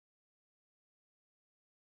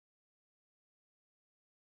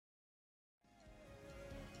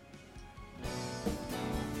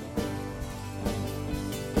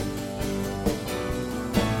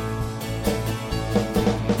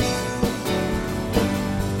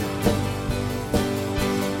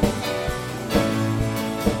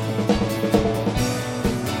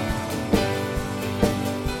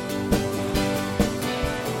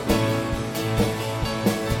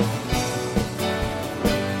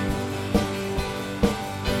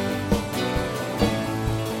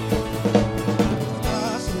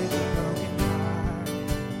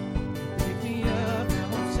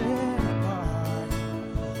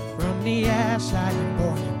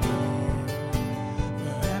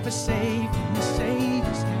life is safe in the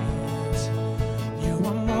Savior's hands. You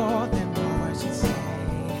are more than words can say.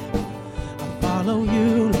 I'll follow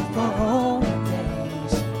you, look for all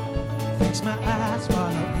days. Fix my eyes,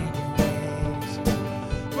 follow in your ways.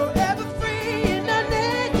 Forever free in the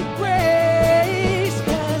naked grace.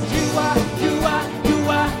 'Cause you are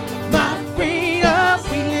my freedom.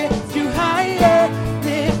 We lift you higher,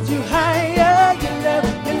 lift you higher. Your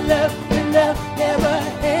love never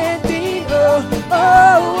ending.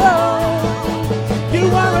 Oh, you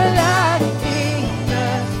are alive in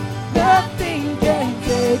us. Nothing can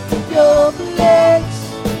take your place.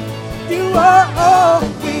 You are all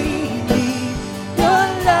we need. Your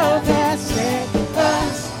love has set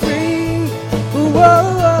us free.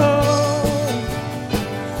 Whoa.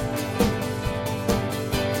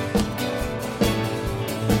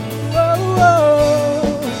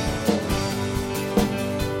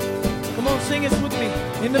 Come on, sing it with me.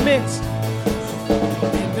 In the midst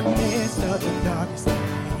of the darkest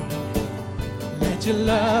night, let your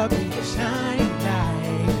love be a shining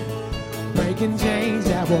light, breaking chains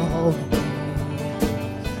that will hold me.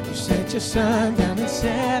 You sent your son down and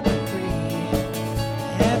set me free.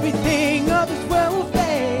 Everything of this world will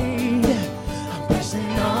fade. I'm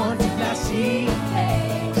pressing on till I see your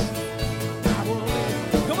face. I will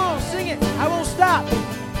live. Come on, sing it. I won't stop.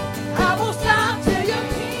 I won't stop till your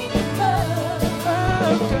kingdom comes.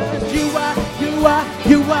 'Cause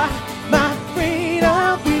you are my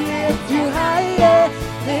freedom. We lift you higher,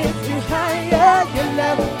 lift you higher. Your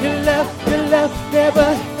love never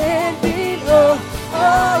ending.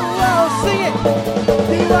 Oh, sing it.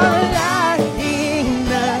 You are alive in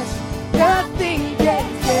us. Nothing can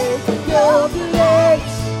take your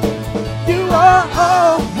place. You are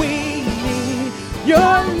all we need.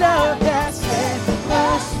 Your love has set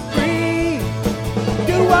us free.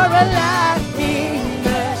 You are alive in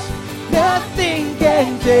us. Nothing can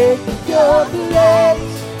take your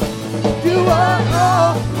place. You are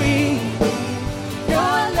all we need.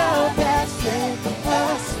 Your love has set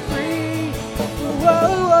us free.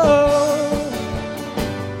 Whoa.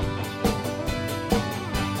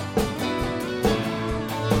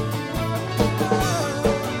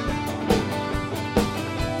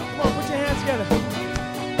 Come on, put your hands together.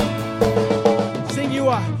 Sing you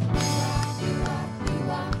are.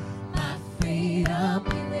 My freedom,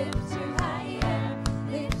 we lift you higher,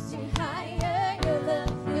 lift you higher. Your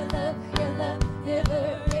love never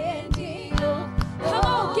ending. Come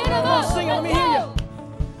on, get it up. Sing it, let me hear you.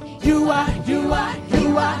 You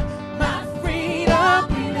are my freedom.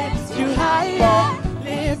 We lift you higher,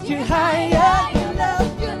 lift you higher. Your love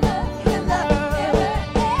never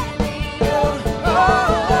ending.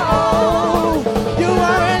 Oh, you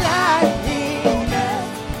are alive in us.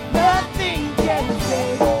 Nothing can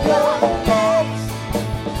take your place.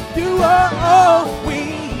 You are all we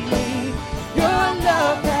need. Your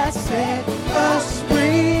love has set us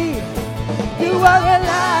free. You are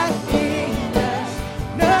alive in us.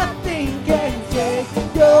 Nothing can take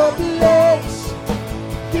your place.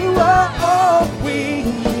 You are all we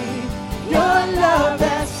need. Your love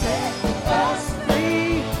has set us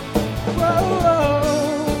free.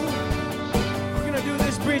 Whoa. We're gonna do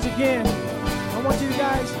this bridge again. I want you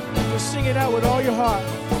guys to sing it out with all your heart.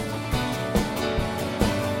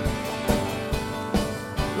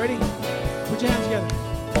 Ready? Put your hands together.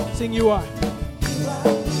 Sing you are.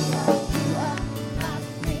 My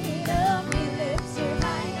freedom, we lift you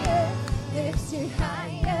higher, lift you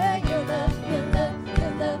higher. Your love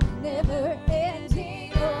never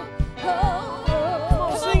ending.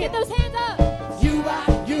 Sing it. Get those hands up. You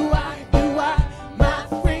are my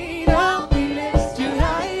freedom. We lift you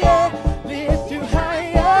higher, lift you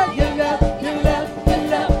higher. Your love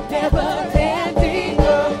never ending.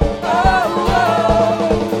 Oh,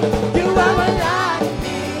 you are alive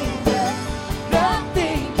in us.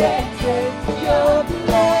 Nothing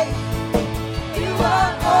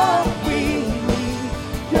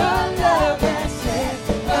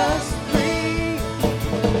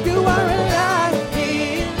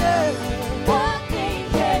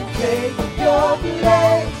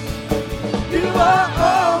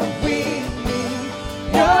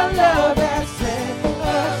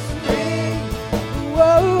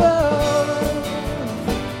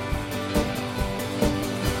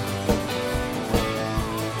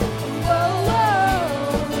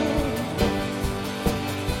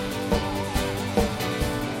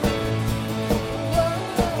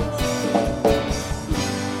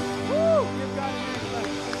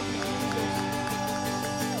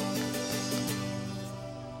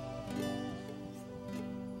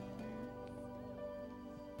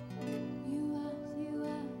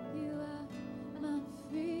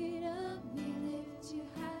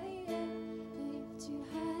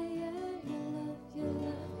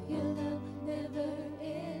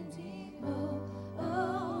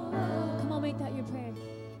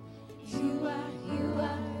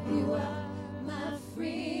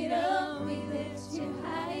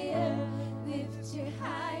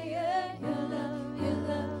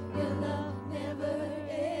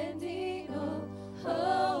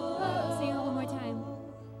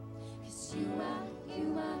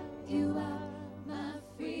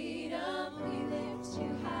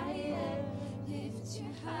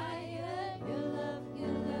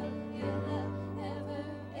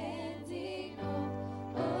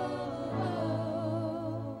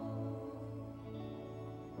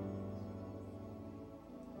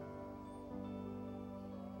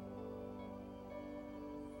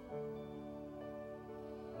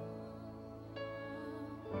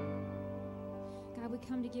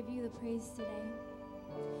come to give you the praise today.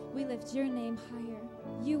 We lift your name higher,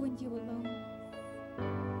 you and you alone.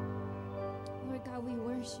 Lord God, we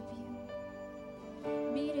worship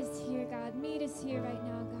you. Meet us here, God. Meet us here right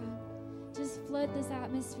now, God. Just flood this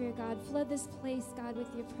atmosphere, God. Flood this place, God,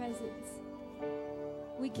 with your presence.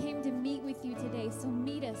 We came to meet with you today, so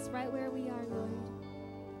meet us right where we are, Lord.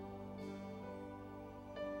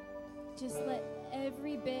 Just let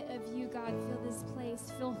every bit of you, God, fill this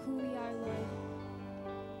place, fill who we are, Lord.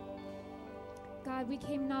 God, we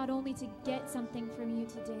came not only to get something from you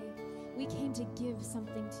today, we came to give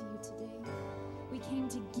something to you today. We came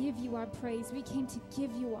to give you our praise. We came to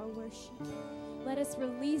give you our worship. Let us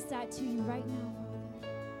release that to you right now,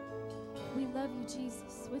 Father. We love you,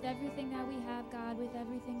 Jesus, with everything that we have, God, with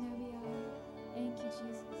everything that we are. Thank you,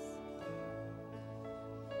 Jesus.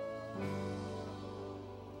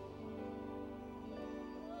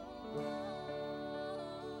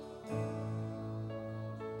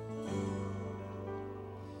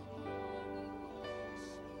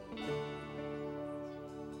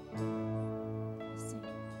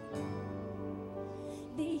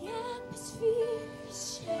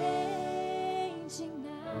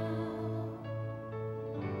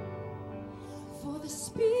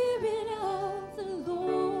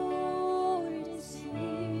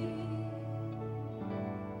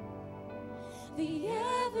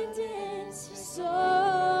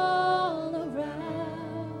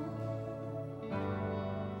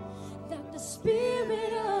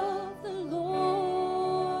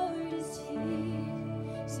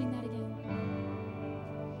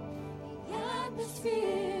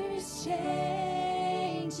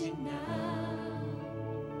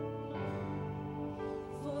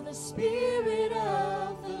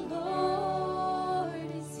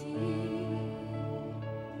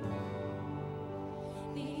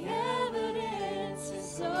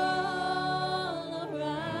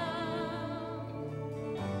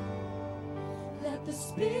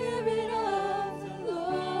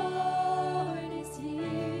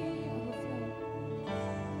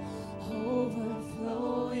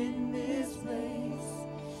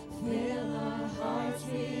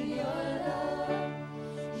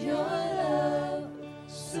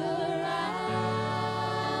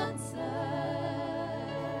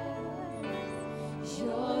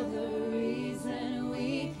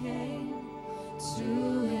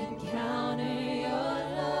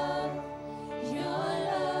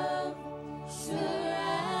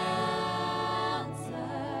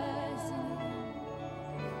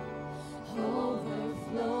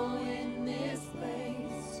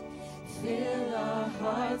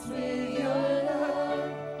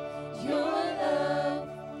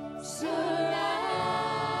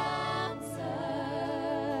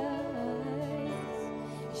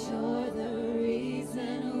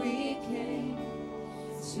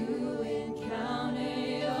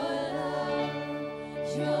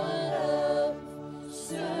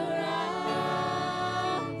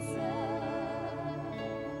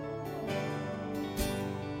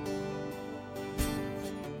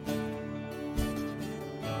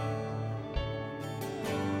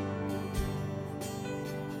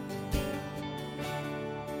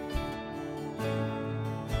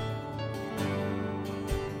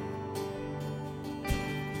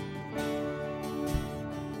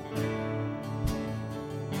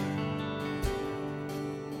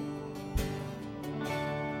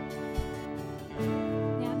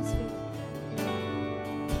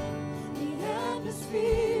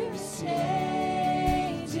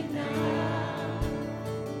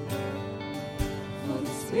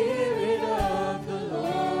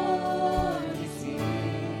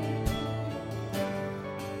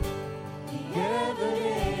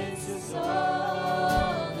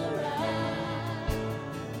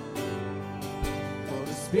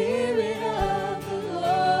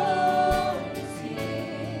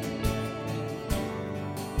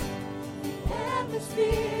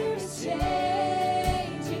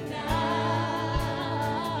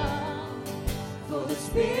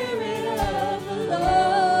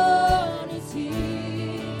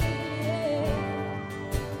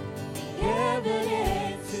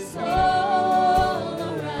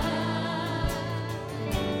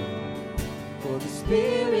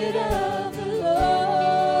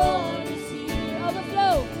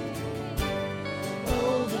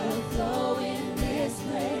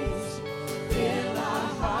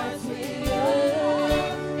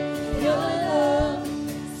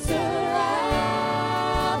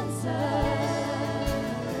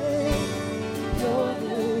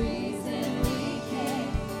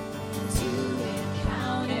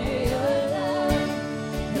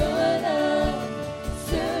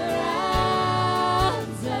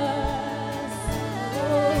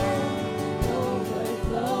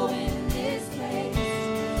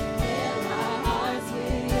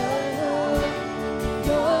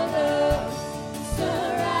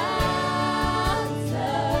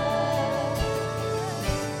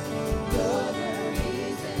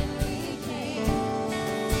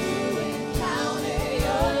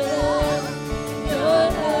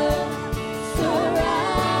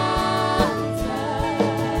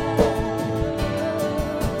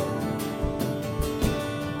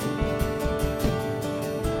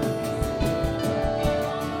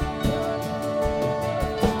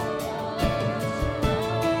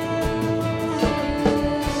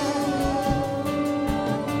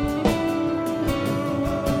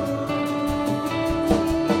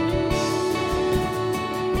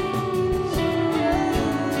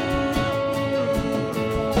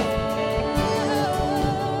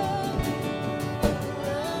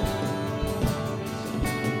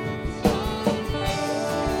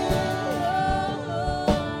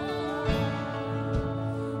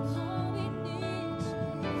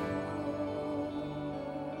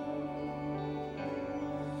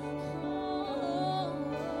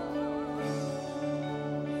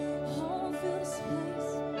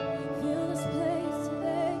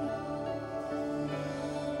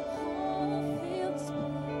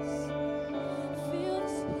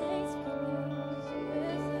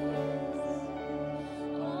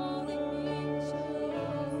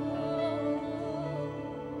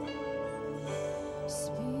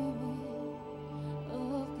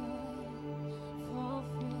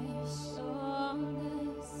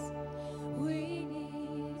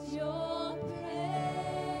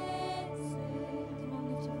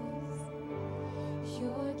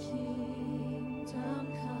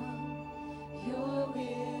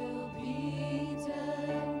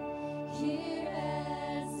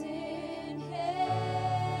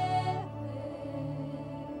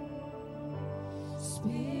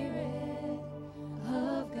 Spirit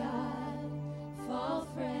of God, fall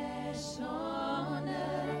fresh on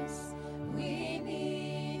us. We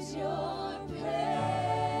need your presence.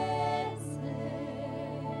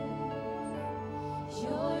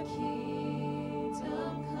 Your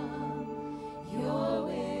kingdom come, your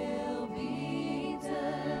will be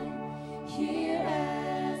done, here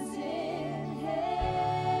as in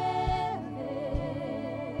heaven.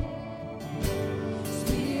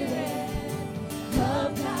 Spirit of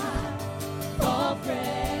God, fall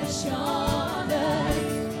fresh on us.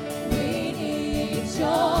 We need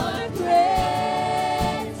your presence.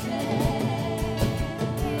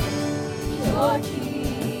 Your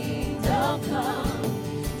kingdom come,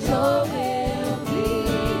 your will be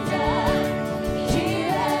done,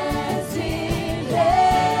 here as in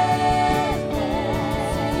heaven.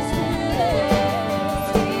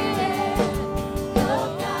 Spirit of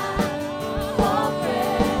God, fall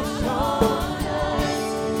fresh on us.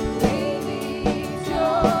 We need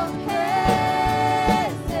your presence.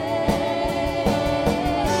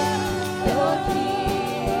 Your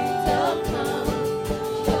kingdom come,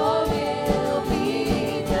 your will be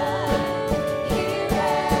done, here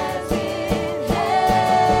as in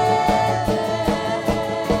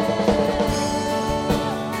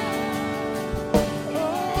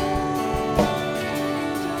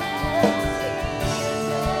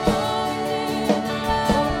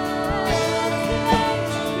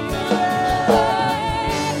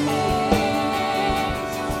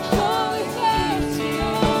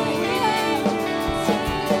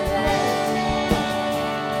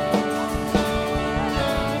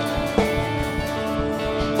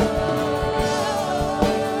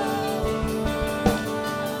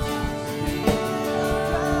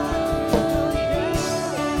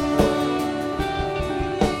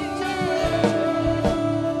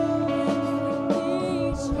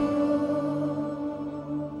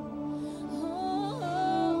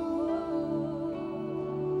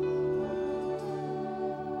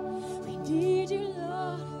we need you,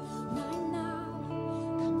 Lord, right now.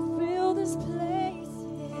 Come fill this place.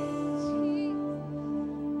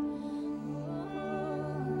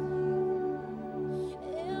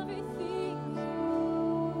 Everything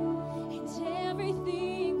and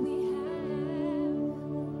everything we have,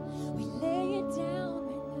 we lay it down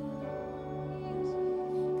right now.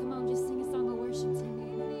 Come on, just sing a song of worship to me.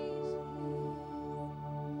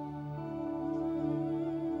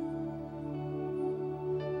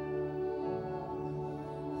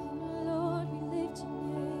 Oh Lord, we lift your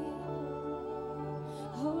name.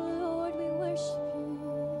 Oh Lord, we worship you.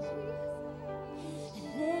 And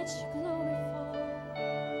let your glory fall.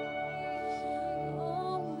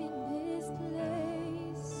 Oh, in this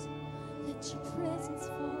place, let your presence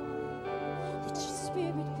fall. Let your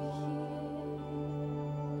spirit be here.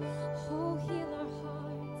 Oh, heal our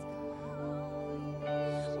hearts, God.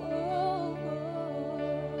 Oh,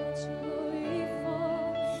 let your glory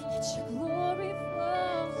fall. Let your glory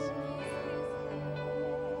fall.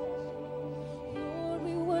 Lord,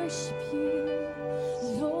 we worship you.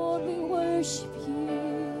 Lord, we worship you.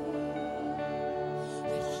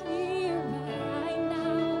 Right here, right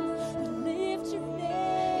now, we lift your name.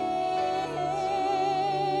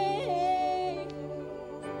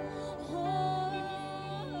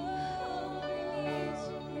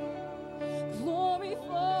 Glory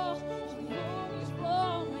fall right now.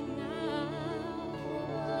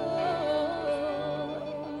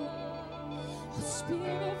 Oh,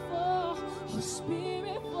 Spirit fall, oh,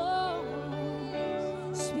 Spirit fall,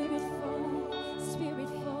 Spirit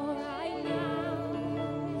fall right now.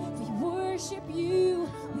 We worship you,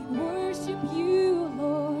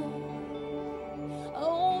 Lord.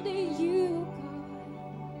 Only you,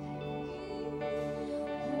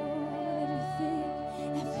 God.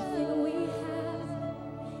 Everything we have,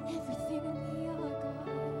 everything we are,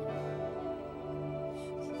 God.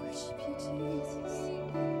 We worship you, Jesus.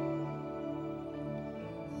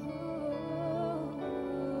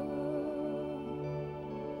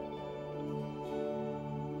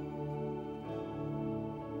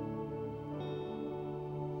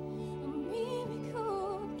 A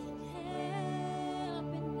miracle can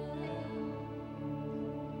happen now.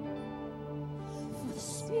 For the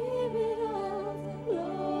Spirit of the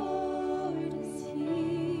Lord is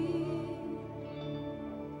here.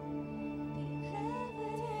 The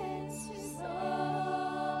evidence is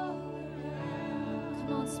all around.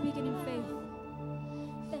 Come on, speak it in faith.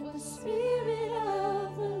 That the Spirit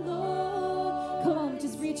of the Lord. Come on,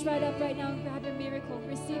 just reach right up right now and grab your miracle.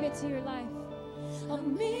 Receive it to your life. A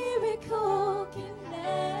miracle can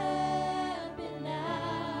happen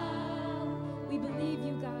now. We believe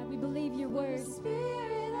you, God. We believe your word.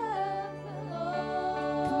 Spirit of the Lord.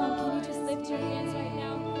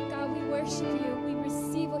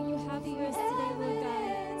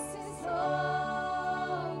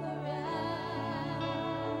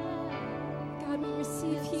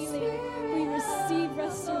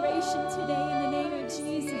 restoration today in the name of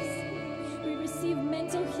Jesus. We receive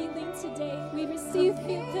mental healing today. We receive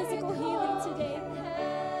physical healing today.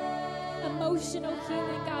 Emotional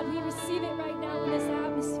healing, God. We receive it right now in this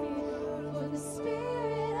atmosphere. For the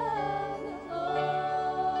Spirit of the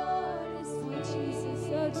Lord is here, Jesus.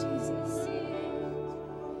 Oh, Jesus.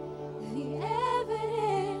 The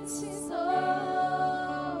evidence is all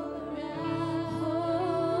around.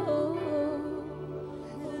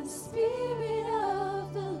 The Spirit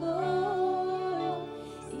of the Lord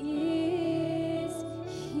is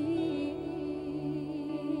here.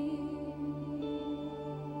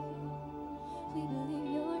 We believe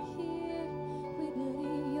you're here. We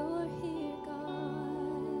believe you're here, God.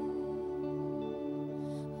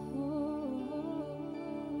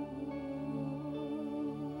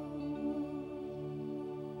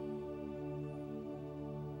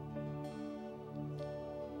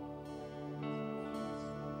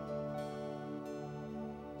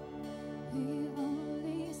 We've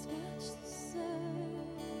only scratched the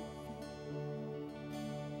surface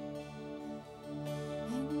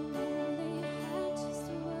and only had just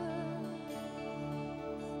words.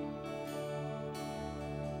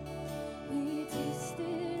 We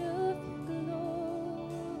tasted of your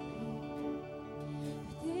glory,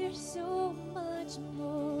 but there's so much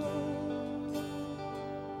more.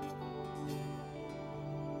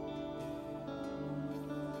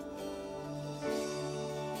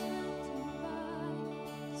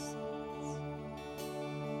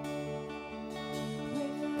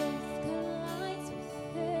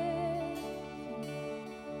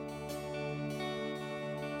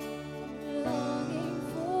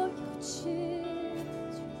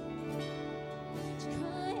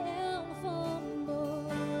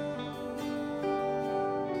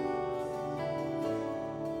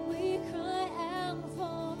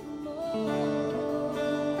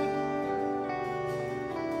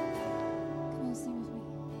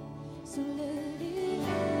 So let it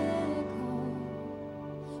echo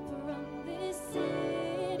from this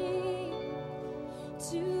city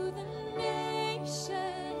to the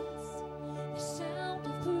nations, the sound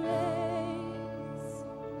of praise,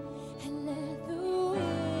 and let the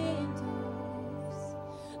windows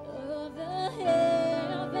of the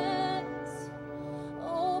heavens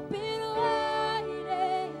open wide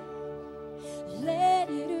and let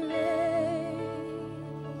it rain.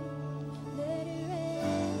 Let it rain.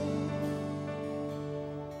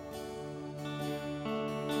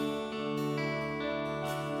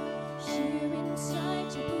 Here inside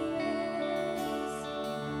your praise,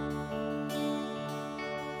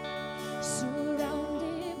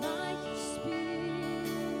 surrounded by your spirit,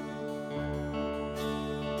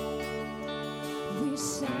 we're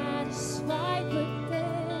satisfied with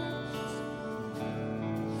this,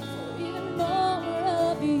 for even more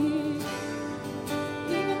of you,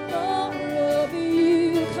 even more of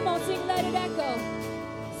you. Come on, sing, let it echo.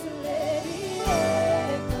 So let it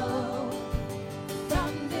echo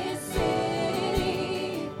from this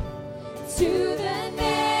city to the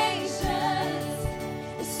nations,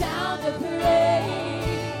 the sound of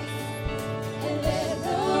praise, and let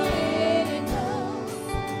the windows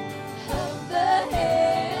of the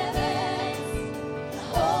heavens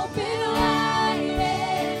open wide and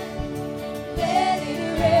let it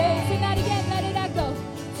rain. Sing that again, let it echo.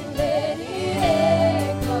 So let it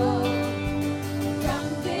echo from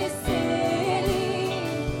this city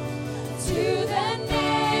to the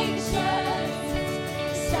nations,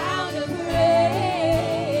 sound of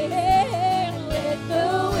praise, let the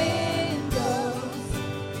windows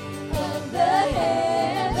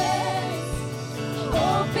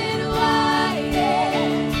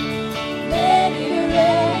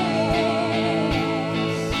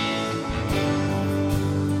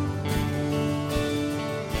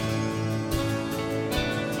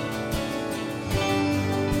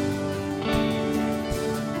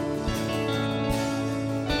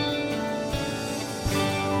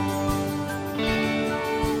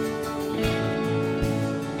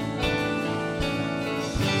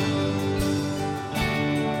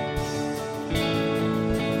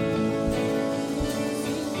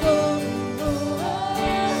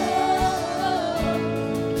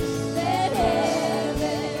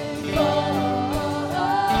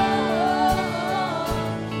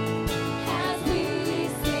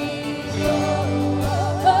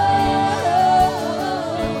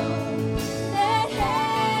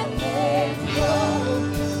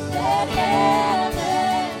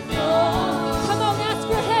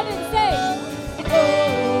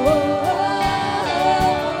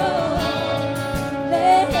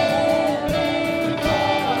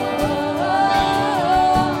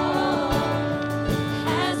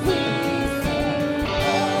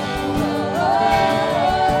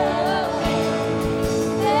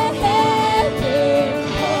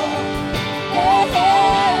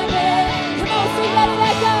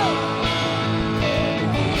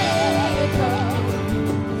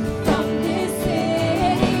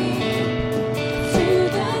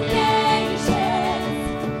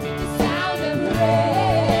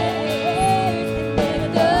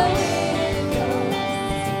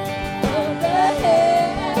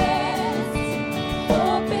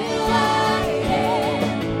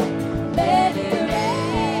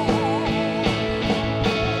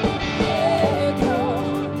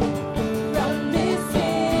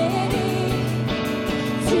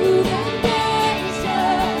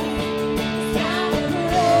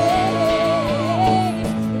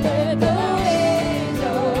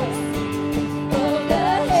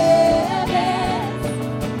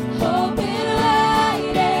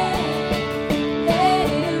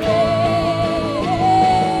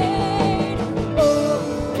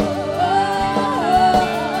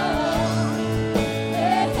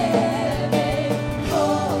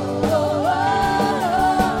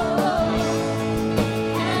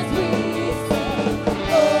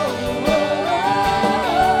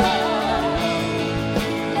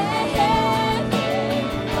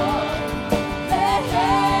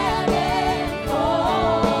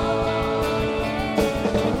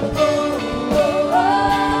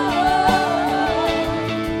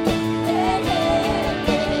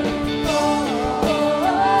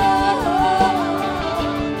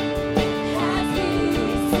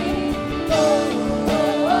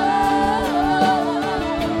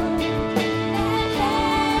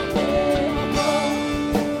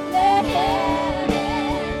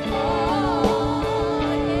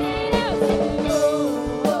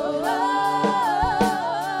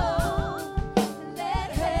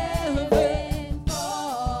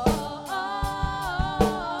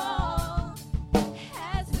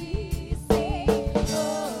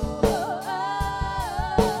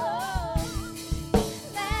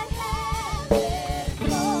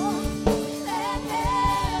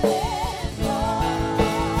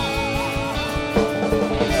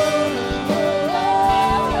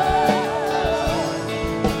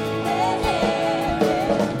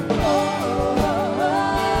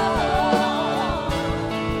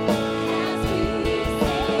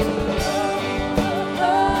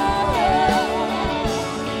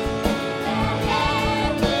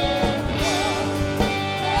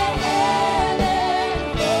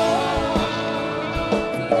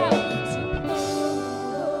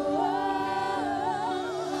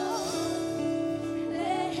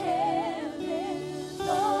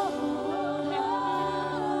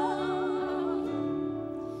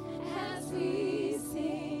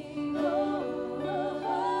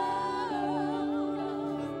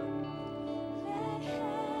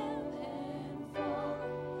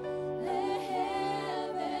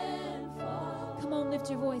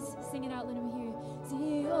lift your voice. Sing it out. Let him hear you.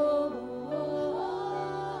 Sing, oh.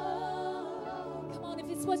 Come on, if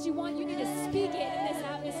it's what you want, you need to speak it in this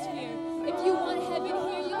atmosphere. If you want heaven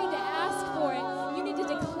here, you need to ask for it. You need to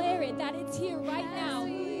declare it, that it's here right now.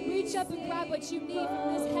 Reach up and grab what you need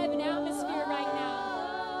from this heaven atmosphere right now.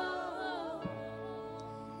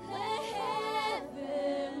 Let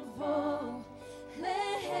heaven fall.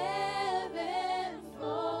 Let heaven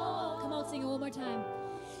fall. Come on, sing it one more time.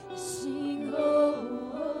 Sing, oh.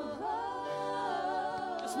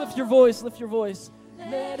 Just lift your voice, lift your voice.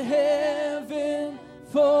 Let heaven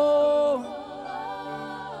fall.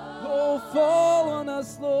 Oh, fall on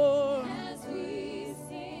us, Lord. As we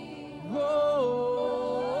sing.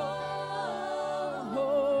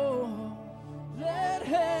 Let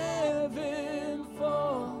heaven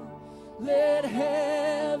fall. Let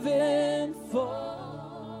heaven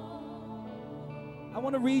fall. I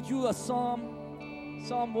want to read you a Psalm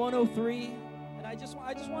 103, and I just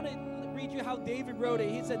want to read you how David wrote it.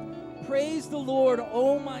 He said, "Praise the Lord,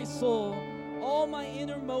 O my soul, all my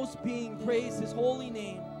innermost being, praise his holy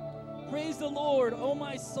name. Praise the Lord, O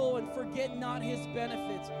my soul, and forget not his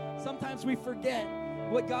benefits." Sometimes we forget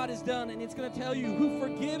what God has done, and it's going to tell you who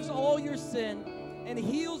forgives all your sin and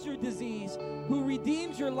heals your disease, who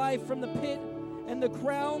redeems your life from the pit and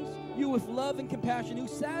crowns you with love and compassion, who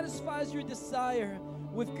satisfies your desire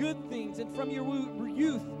with good things, and from your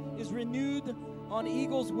youth is renewed on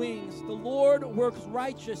eagle's wings. The Lord works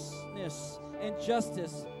righteousness and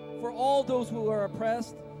justice for all those who are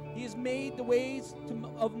oppressed. He has made the ways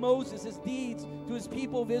of Moses, his deeds to his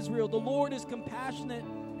people of Israel. The Lord is compassionate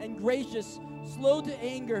and gracious, slow to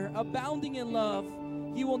anger, abounding in love.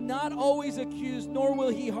 He will not always accuse, nor will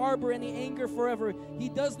he harbor any anger forever. He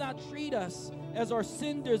does not treat us as our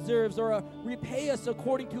sin deserves, or repay us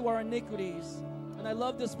according to our iniquities. And I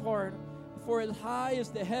love this part. For as high as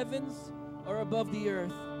the heavens are above the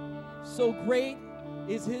earth, so great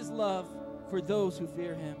is his love for those who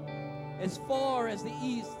fear him. As far as the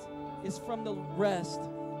east is from the west,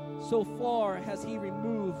 so far has he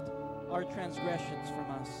removed our transgressions from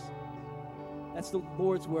us. That's the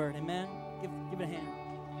Lord's word. Amen. Give it a hand.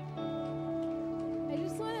 I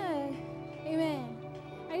just want to, amen.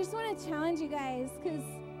 I just want to challenge you guys, because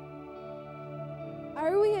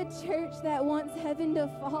are we a church that wants heaven to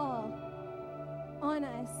fall on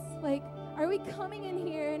us? Like, are we coming in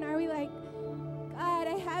here and are we like, God,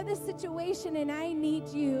 I have this situation and I need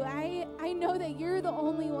you. I know that you're the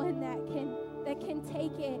only one that can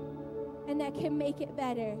take it and that can make it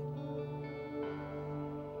better.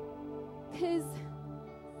 Because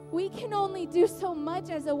we can only do so much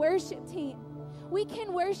as a worship team. We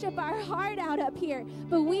can worship our heart out up here,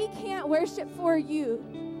 but we can't worship for you.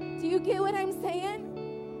 Do you get what I'm saying?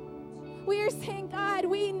 We are saying, God,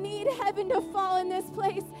 we need heaven to fall in this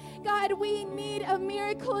place. God, we need a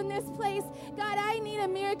miracle in this place. God, I need a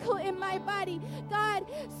miracle in my body. God,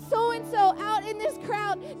 so-and-so out in this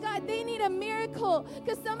crowd, God, they need a miracle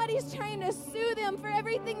because somebody's trying to sue them for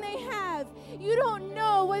everything they have. You don't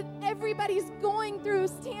know what everybody's going through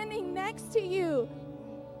standing next to you.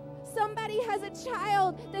 Somebody has a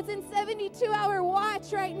child that's in 72-hour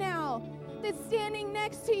watch right now that's standing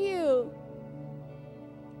next to you.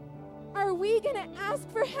 Are we going to ask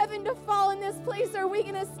for heaven to fall in this place, or are we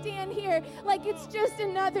going to stand here like it's just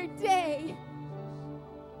another day?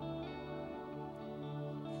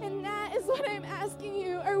 And that is what I'm asking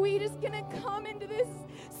you. Are we just going to come into this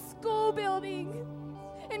school building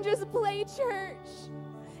and just play church?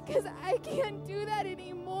 Because I can't do that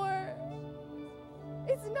anymore.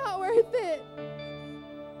 It's not worth it.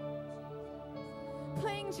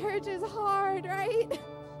 Playing church is hard, right?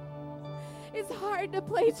 It's hard to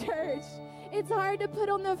play church. It's hard to put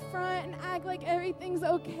on the front and act like everything's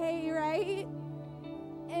okay, right?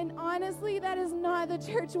 And honestly, that is not the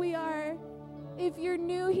church we are. If you're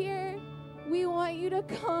new here, we want you to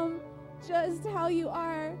come just how you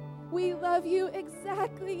are. We love you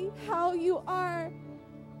exactly how you are.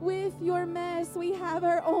 With your mess, we have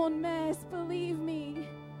our own mess, believe me.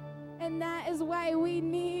 And that is why we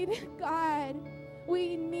need God.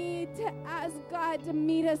 We need to ask God to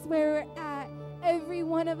meet us where we're at. Every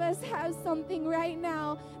one of us has something right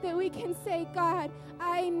now that we can say, God,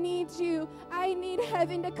 I need you. I need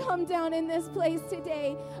heaven to come down in this place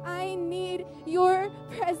today. I need your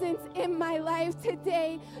presence in my life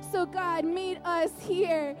today. So God, meet us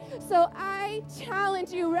here. So I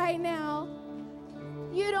challenge you right now.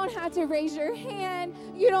 You don't have to raise your hand.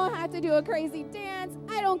 You don't have to do a crazy dance.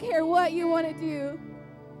 I don't care what you want to do.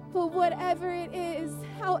 But whatever it is,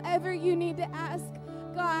 however you need to ask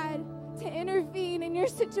God to intervene in your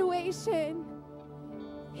situation,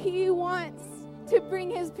 He wants to bring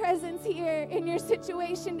his presence here in your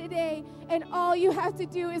situation today. And all you have to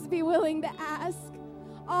do is be willing to ask.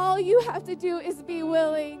 All you have to do is be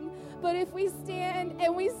willing. But if we stand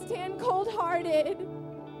and we stand cold-hearted,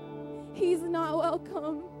 he's not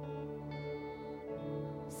welcome.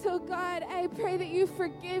 So God, I pray that you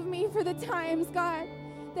forgive me for the times, God,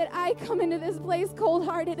 that I come into this place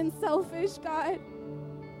cold-hearted and selfish, God.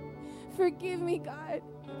 Forgive me, God,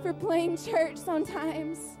 for playing church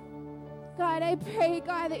sometimes. God, I pray,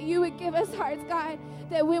 God, that you would give us hearts, God,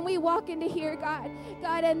 that when we walk into here, God,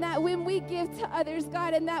 and that when we give to others,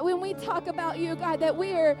 God, and that when we talk about you, God, that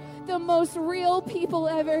we are the most real people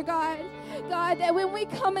ever, God. God, that when we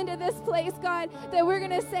come into this place, God, that we're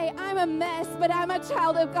going to say, I'm a mess, but I'm a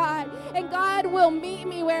child of God. And God will meet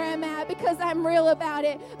me where I'm at because I'm real about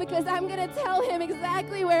it. Because I'm going to tell him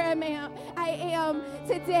exactly where I am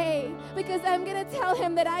today. Because I'm going to tell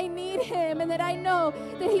him that I need him and that I know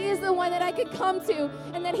that he is the one that I could come to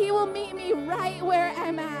and that he will meet me right where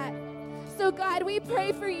I'm at. So, God, we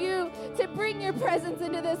pray for you to bring your presence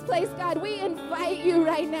into this place, God. We invite you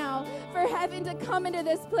right now for heaven to come into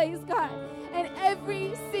this place, God. And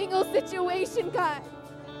every single situation, God,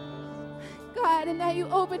 and that you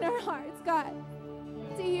open our hearts, God,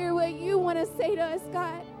 to hear what you want to say to us,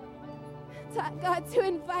 God. God, to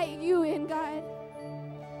invite you in, God.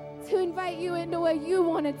 To invite you into what you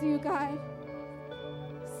want to do, God.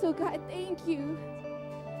 So, God, thank you.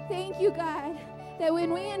 Thank you, God, that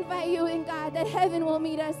when we invite you in, God, that heaven will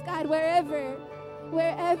meet us, God, wherever we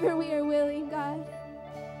are willing, God.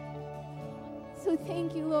 So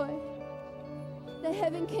thank you, Lord, that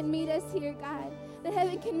heaven can meet us here, God, that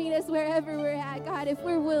heaven can meet us wherever we're at, God, if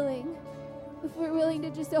we're willing to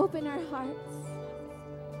just open our hearts.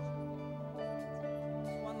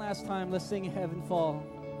 One last time, let's sing Heaven Fall.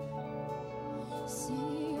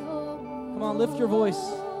 Come on, lift your voice.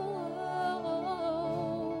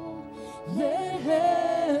 Let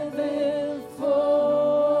heaven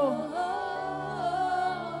fall.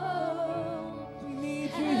 We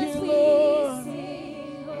need you here, Lord.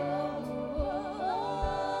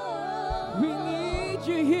 We need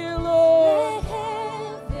you here, Lord.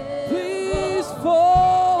 Please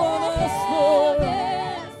fall on us, Lord.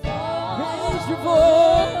 Raise your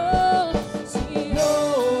voice.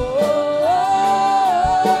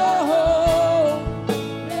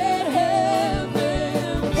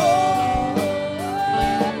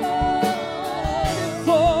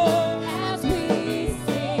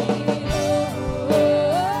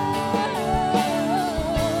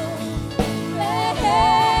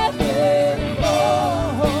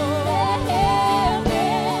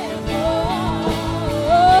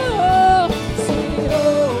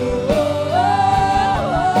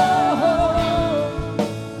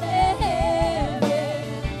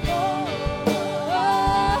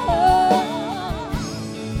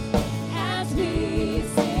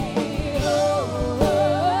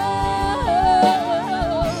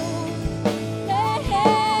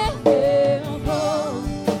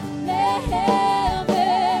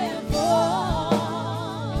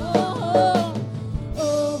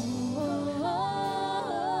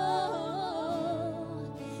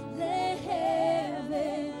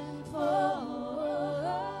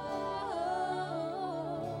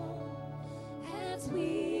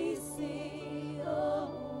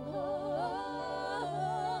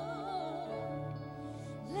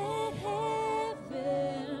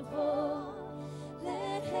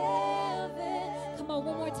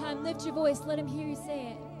 Lift your voice. Let him hear you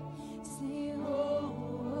say it. Say,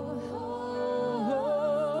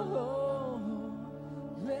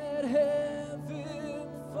 let heaven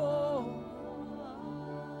fall.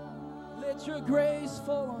 Let your grace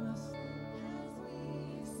fall on us.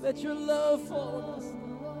 Let your love fall on us.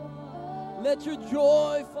 Let your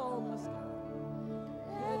joy fall on us.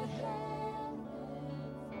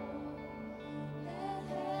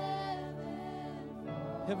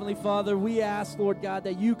 Heavenly Father, we ask, Lord God,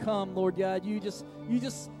 that you come, Lord God. You just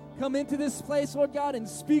come into this place, Lord God, and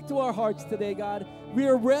speak to our hearts today, God. We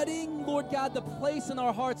are readying, Lord God, the place in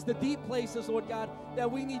our hearts, the deep places, Lord God, that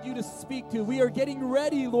we need you to speak to. We are getting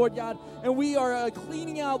ready, Lord God, and we are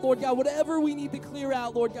cleaning out, Lord God, whatever we need to clear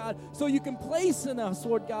out, Lord God, so you can place in us,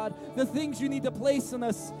 Lord God, the things you need to place in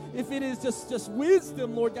us. If it is just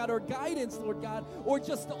wisdom, Lord God, or guidance, Lord God, or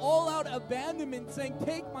just all-out abandonment, saying,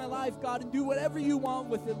 take my life, God, and do whatever you want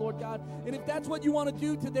with it, Lord God. And if that's what you want to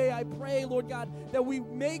do today, I pray, Lord God, that we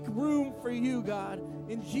make room for you, God.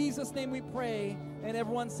 In Jesus' name we pray. And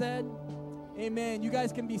everyone said, amen. You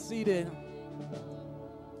guys can be seated.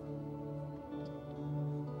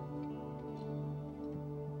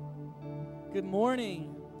 Good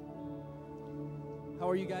morning. How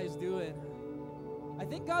are you guys doing? I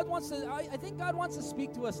think God wants to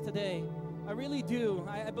speak to us today. I really do.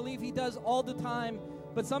 I believe He does all the time.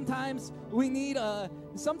 But sometimes we need a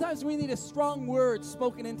strong word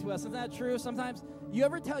spoken into us. Isn't that true? Sometimes you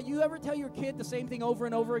ever tell your kid the same thing over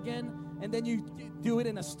and over again, and then you do it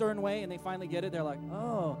in a stern way, and they finally get it. They're like,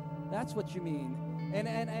 "Oh, that's what you mean."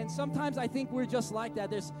 And sometimes I think we're just like that.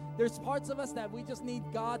 There's parts of us that we just need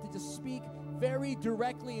God to just speak very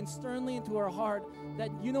directly and sternly into our heart. That,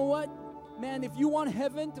 you know what, man, if you want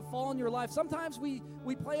heaven to fall in your life, sometimes we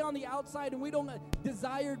play on the outside and we don't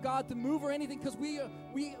desire God to move or anything, because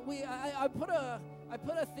I put a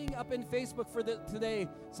thing up in Facebook for today.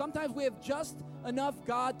 Sometimes we have just enough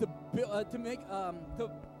God to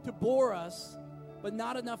bore us, but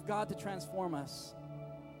not enough God to transform us.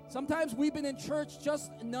 Sometimes we've been in church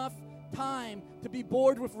just enough time to be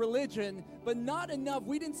bored with religion, but not enough.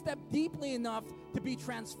 We didn't step deeply enough to be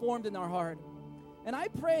transformed in our heart. And I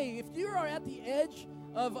pray, if you are at the edge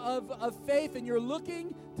of faith and you're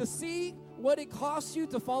looking to see what it costs you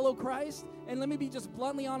to follow Christ, and let me be just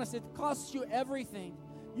bluntly honest, it costs you everything.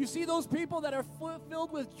 You see those people that are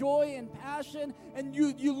filled with joy and passion, and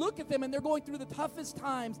you look at them and they're going through the toughest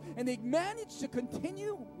times, and they manage to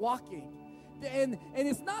continue walking. And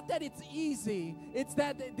it's not that it's easy, it's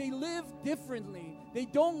that they live differently. They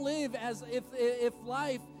don't live as if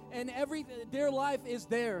life and their life is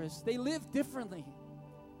theirs. They live differently.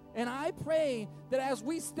 And I pray that as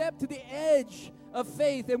we step to the edge of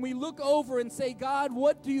faith and we look over and say, God,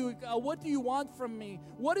 what do you want from me?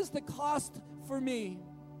 What is the cost for me?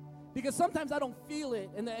 Because sometimes I don't feel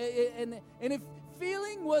it, and if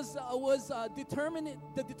feeling was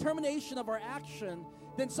the determination of our action,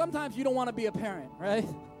 then sometimes you don't want to be a parent, right?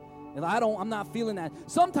 And I'm not feeling that.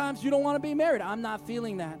 Sometimes you don't want to be married. I'm not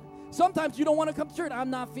feeling that. Sometimes you don't want to come to church. I'm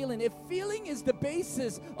not feeling it. If feeling is the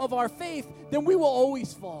basis of our faith, then we will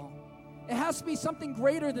always fall. It has to be something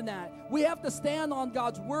greater than that. We have to stand on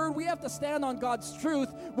God's word. We have to stand on God's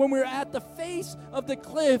truth when we're at the face of the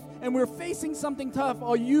cliff and we're facing something tough.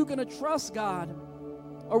 Are you going to trust God?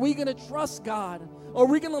 Are we going to trust God? Are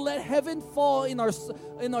we going to let heaven fall in our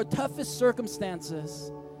toughest circumstances?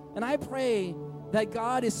 And I pray that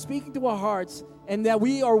God is speaking to our hearts and that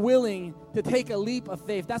we are willing to take a leap of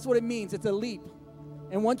faith. That's what it means. It's a leap.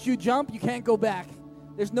 And once you jump, you can't go back.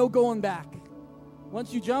 There's no going back.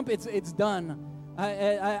 Once you jump, it's done.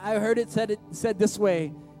 I heard it said this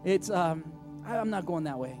way. It's I'm not going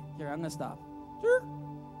that way. Here, I'm going to stop. Sure.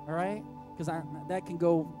 All right? Because that can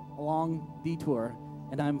go a long detour,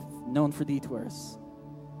 and I'm known for detours.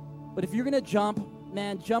 But if you're going to jump,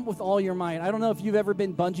 man, jump with all your might. I don't know if you've ever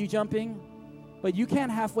been bungee jumping, but you can't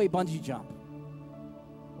halfway bungee jump.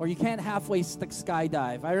 Or you can't halfway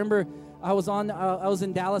skydive. I remember I was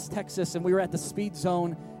in Dallas, Texas, and we were at the Speed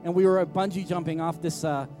Zone, and we were bungee jumping off this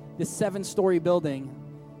 7-story building.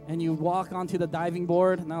 And you walk onto the diving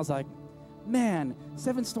board, and I was like, man,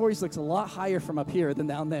 7 stories looks a lot higher from up here than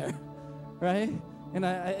down there, right? And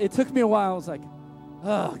it took me a while. I was like,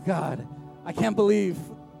 oh, God, I can't believe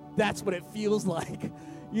that's what it feels like,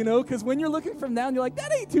 because when you're looking from down, you're like,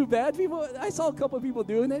 that ain't too bad. I saw a couple of people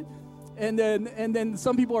doing it, and then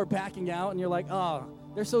some people are backing out, and you're like, oh,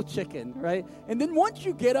 they're so chicken, right? And then once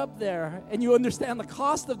you get up there and you understand the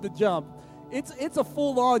cost of the jump, it's a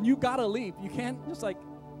full on. You gotta leap. You can't just like,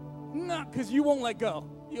 nah, because you won't let go.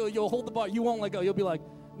 You'll hold the bar. You won't let go. You'll be like,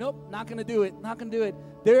 nope, not gonna do it. Not gonna do it.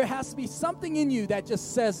 There has to be something in you that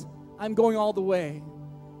just says, I'm going all the way.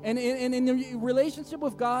 And in the relationship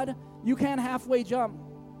with God, you can't halfway jump.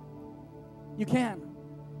 You can't.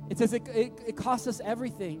 It says it costs us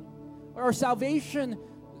everything. Our salvation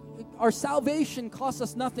costs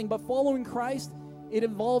us nothing, but following Christ, it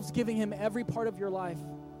involves giving Him every part of your life,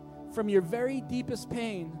 from your very deepest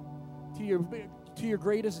pain to your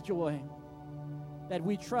greatest joy, that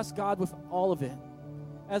we trust God with all of it.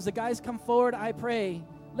 As the guys come forward, I pray,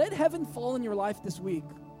 let heaven fall in your life this week.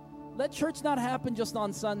 Let church not happen just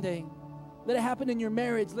on Sunday. Let it happen in your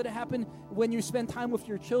marriage. Let it happen when you spend time with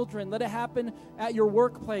your children. Let it happen at your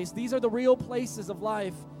workplace. These are the real places of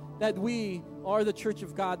life that we are the church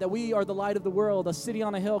of God, that we are the light of the world. A city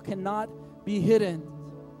on a hill cannot be hidden.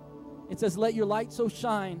 It says, let your light so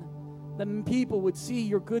shine that people would see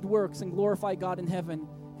your good works and glorify God in heaven.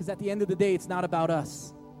 Because at the end of the day, it's not about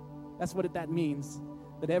us. That's what that means.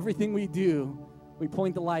 That everything we do, we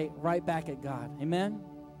point the light right back at God. Amen?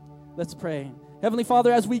 Let's pray. Heavenly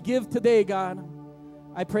Father, as we give today, God,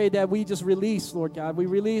 I pray that we just release, Lord God. We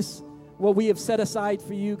release what we have set aside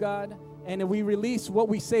for you, God. And we release what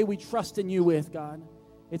we say we trust in you with, God.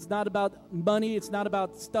 It's not about money. It's not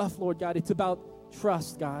about stuff, Lord God. It's about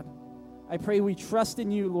trust, God. I pray we trust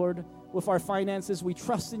in you, Lord, with our finances. We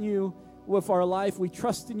trust in you with our life. We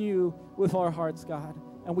trust in you with our hearts, God.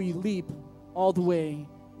 And we leap all the way.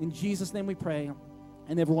 In Jesus' name we pray.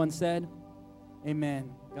 And everyone said, amen.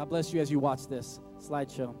 God bless you as you watch this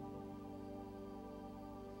slideshow.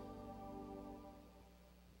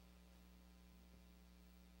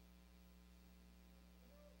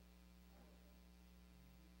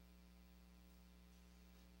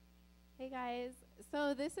 Hey guys,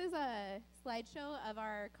 so this is a slideshow of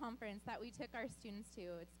our conference that we took our students to.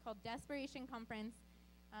 It's called Desperation Conference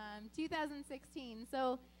 2016.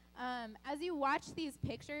 So as you watch these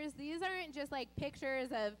pictures, these aren't just like pictures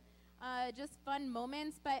of just fun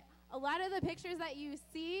moments, but a lot of the pictures that you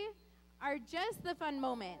see are just the fun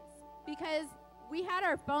moments, because we had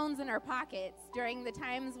our phones in our pockets during the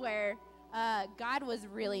times where God was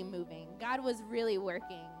really moving. God was really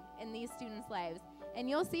working in these students' lives. And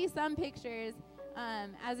you'll see some pictures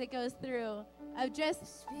as it goes through of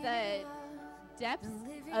just the depths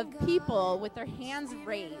of people with their hands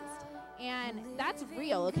raised. And that's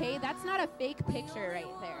real, okay? That's not a fake picture right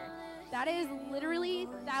there. That is literally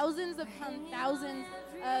thousands upon thousands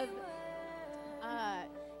of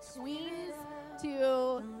tweens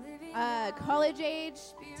to college age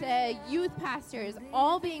to youth pastors,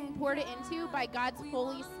 all being poured into by God's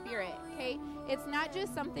Holy Spirit, okay? It's not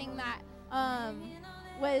just something that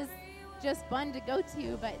was just fun to go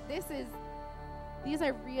to, but these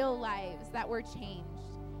are real lives that were changed.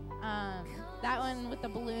 That one with the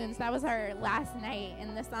balloons, that was our last night,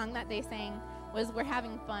 and the song that they sang was "We're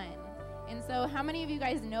Having Fun." And so how many of you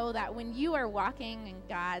guys know that when you are walking in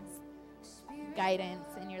God's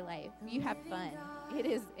guidance in your life, you have fun? It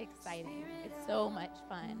is exciting. It's so much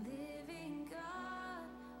fun.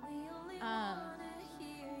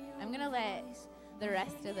 I'm going to let the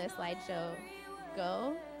rest of the slideshow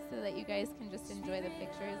go so that you guys can just enjoy the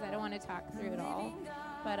pictures. I don't want to talk through it all.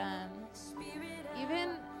 But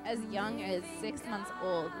even as young as 6 months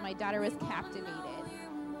old, my daughter was captivated,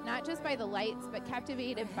 not just by the lights, but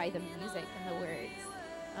captivated by the music and the words.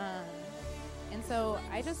 And so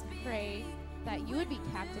I just pray that you would be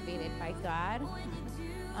captivated by God.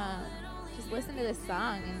 Just listen to this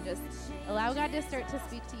song and just allow God to start to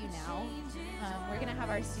speak to you now. We're going to have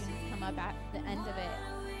our students come up at the end of it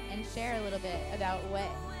and share a little bit about what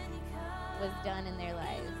was done in their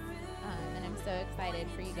lives. And I'm so excited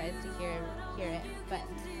for you guys to hear it. But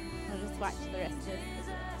we'll just watch the rest of this.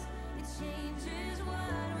 It changes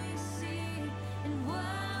what we see and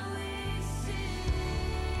what we see.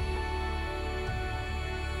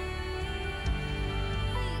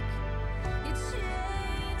 It's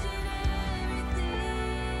changing everything.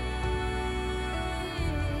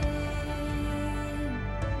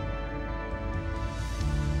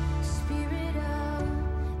 Spirit of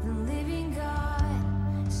the living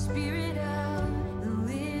God, Spirit of the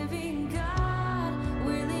living God,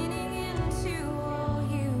 we're leaning into all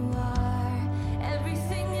you are.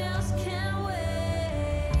 Everything else can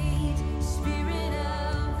wait. Spirit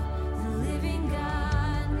of the living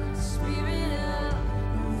God, Spirit of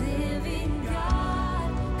the living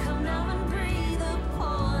God, come now and breathe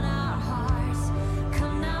upon our hearts.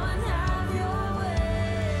 Come now and have your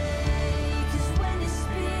way. 'Cause when you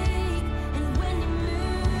speak and when you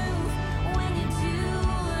move, when you do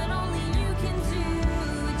what only you can do,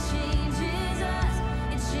 it changes us,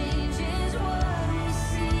 it changes what we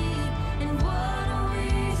see and what we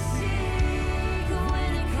seek. When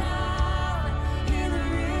you come in the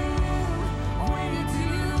room, when you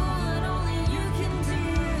do what only you can do,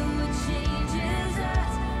 it changes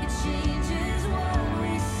us, it changes what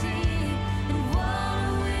we see and what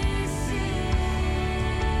we seek.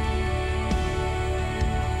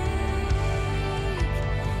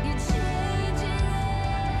 You're changing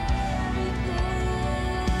everything.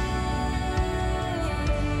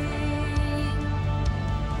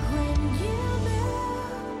 When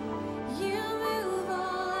you move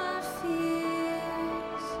all our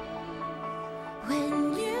fears. When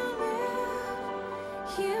you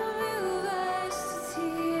move us to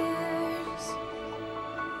tears.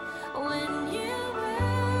 When you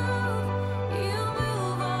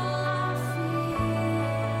move all our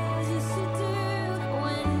fears. Yes, you do.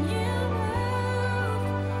 When you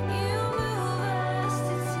move us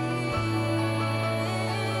to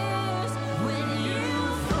tears. When you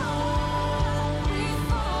fall, we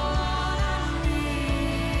fall on our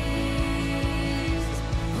knees.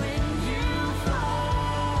 When you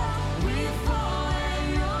fall, we fall at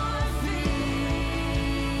your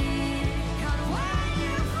feet. God, when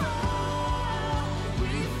you fall,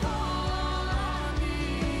 we fall on our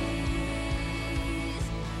knees.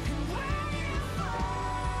 And when you fall.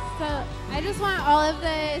 So I just want all of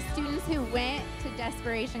the students who went to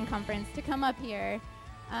Desperation Conference to come up here.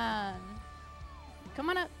 come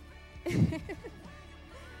on up.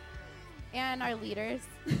 And our leaders.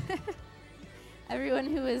 Everyone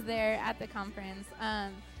who was there at the conference.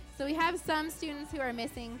 So we have some students who are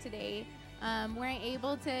missing today. Weren't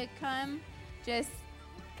able to come just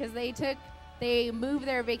because they moved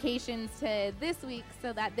their vacations to this week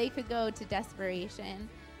so that they could go to Desperation.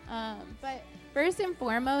 But first and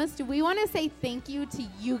foremost, we want to say thank you to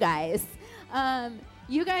you guys.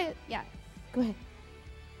 You guys, yeah, go ahead.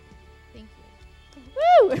 Thank you.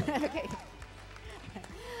 Woo! Okay.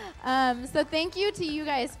 So thank you to you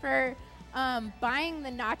guys for buying the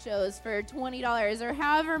nachos for $20 or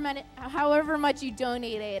however much you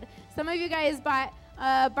donated. Some of you guys bought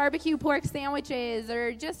barbecue pork sandwiches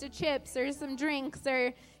or just a chips or some drinks,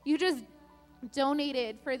 or you just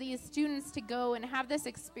donated for these students to go and have this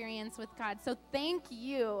experience with God. So thank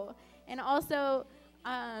you. And also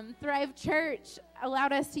Thrive Church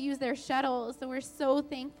allowed us to use their shuttles, so we're so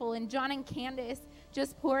thankful. And John and Candace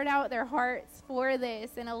just poured out their hearts for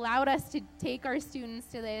this and allowed us to take our students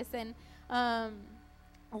to this, and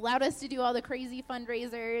allowed us to do all the crazy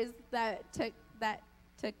fundraisers that took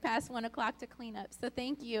past 1 o'clock to clean up. So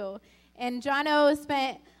thank you. And Jono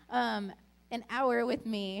spent an hour with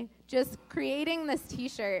me just creating this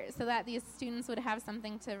T-shirt so that these students would have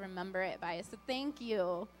something to remember it by. So thank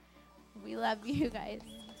you. We love you guys.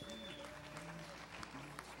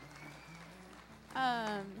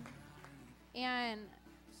 And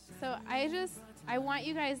so I want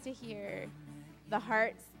you guys to hear the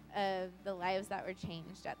hearts of the lives that were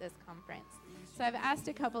changed at this conference. So I've asked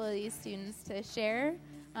a couple of these students to share,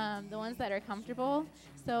 the ones that are comfortable.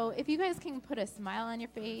 So if you guys can put a smile on your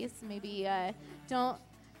face, maybe don't,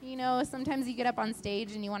 sometimes you get up on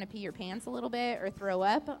stage and you want to pee your pants a little bit or throw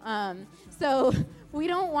up. So we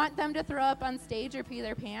don't want them to throw up on stage or pee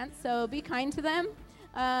their pants. So be kind to them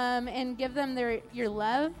and give them your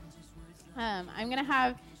love. I'm going to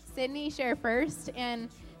have Sydney share first. And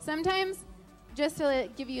sometimes, just to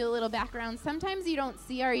give you a little background, sometimes you don't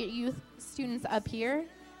see our youth students up here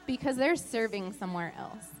because they're serving somewhere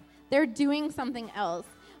else. They're doing something else.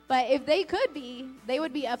 But if they could be, they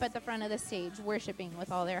would be up at the front of the stage worshiping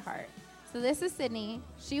with all their heart. So this is Sydney.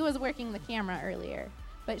 She was working the camera earlier,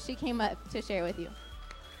 but she came up to share with you.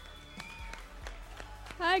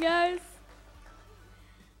 Hi, guys.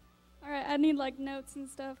 All right, I need notes and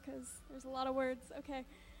stuff because there's a lot of words. Okay.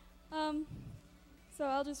 So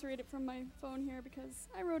I'll just read it from my phone here because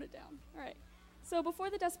I wrote it down. All right. So before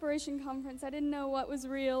the Desperation Conference, I didn't know what was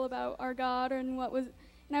real about our God and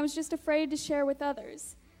I was just afraid to share with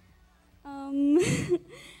others.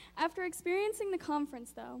 After experiencing the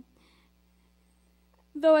conference,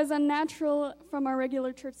 though as unnatural from our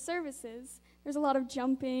regular church services, there's a lot of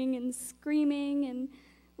jumping and screaming and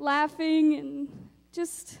laughing and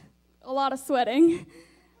just a lot of sweating.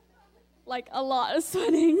 A lot of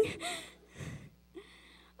sweating.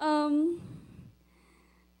 Hold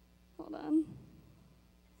on.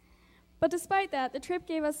 But despite that, the trip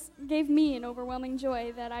gave me an overwhelming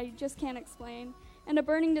joy that I just can't explain, and a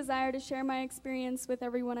burning desire to share my experience with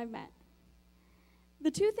everyone I've met. The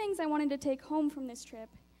two things I wanted to take home from this trip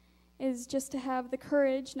is just to have the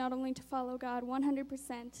courage not only to follow God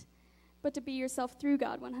 100%, but to be yourself through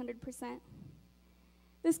God 100%.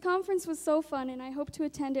 This conference was so fun, and I hope to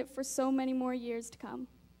attend it for so many more years to come.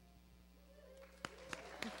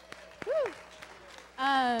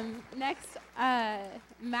 Next,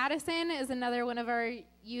 Madison is another one of our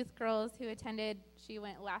youth girls who attended. She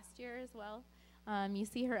went last year as well. You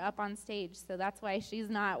see her up on stage, so that's why she's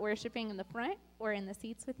not worshiping in the front or in the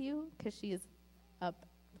seats with you, because she's up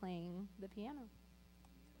playing the piano.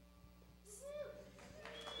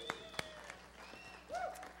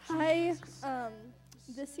 Hi.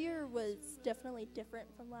 This year was definitely different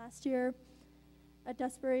from last year. At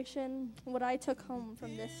Desperation, what I took home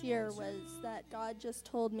from this year was that God just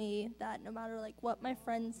told me that no matter what my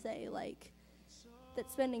friends say,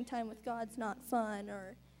 that spending time with God's not fun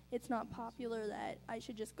or it's not popular, that I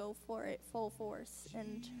should just go for it full force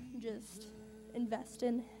and just invest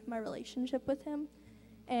in my relationship with Him.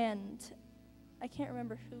 And I can't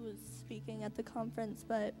remember who was speaking at the conference,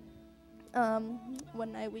 but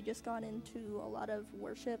one night we just got into a lot of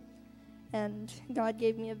worship, and God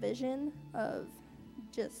gave me a vision of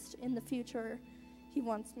just in the future, He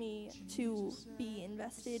wants me to be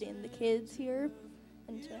invested in the kids here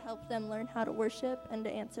and to help them learn how to worship and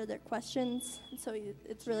to answer their questions. And so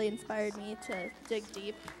it's really inspired me to dig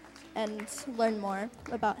deep and learn more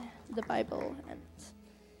about the Bible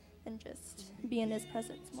and just be in His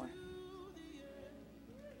presence more.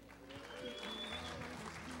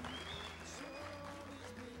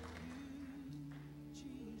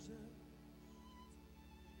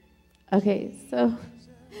 Okay, so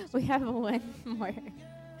we have one more.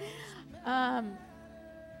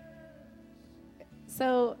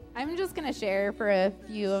 So I'm just going to share for a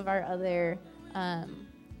few of our other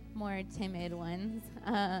more timid ones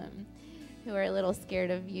who are a little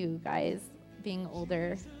scared of you guys being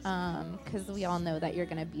older, because we all know that you're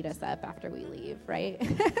going to beat us up after we leave, right?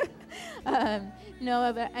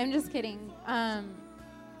 No, but I'm just kidding.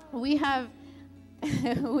 We have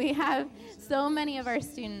we have so many of our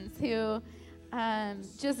students who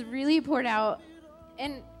just really poured out,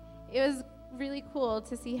 and it was really cool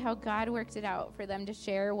to see how God worked it out for them to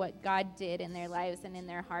share what God did in their lives and in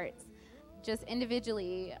their hearts. Just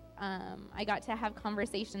individually, I got to have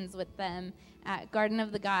conversations with them at Garden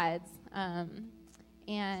of the Gods,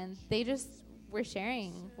 and they just were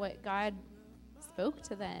sharing what God spoke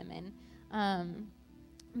to them. And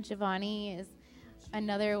Giovanni is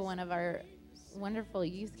another one of our wonderful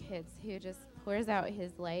youth kids who just pours out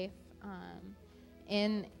his life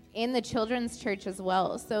in the children's church as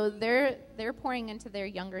well. So they're pouring into their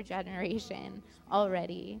younger generation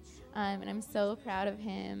already, and I'm so proud of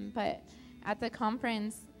him. But at the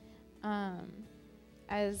conference,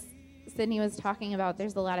 as Sydney was talking about,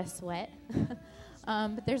 there's a lot of sweat,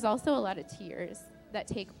 but there's also a lot of tears that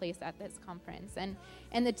take place at this conference.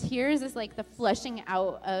 And the tears is like the flushing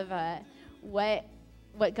out of what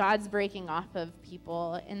God's breaking off of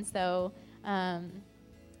people. And so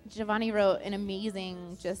Giovanni wrote an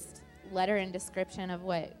amazing just letter and description of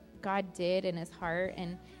what God did in his heart.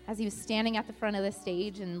 And as he was standing at the front of the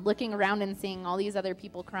stage and looking around and seeing all these other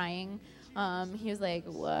people crying, he was like,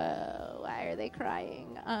 whoa, why are they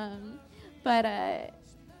crying? But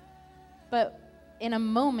in a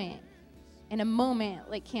moment,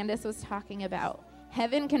 like Candace was talking about,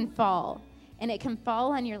 heaven can fall, and it can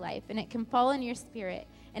fall on your life, and it can fall on your spirit,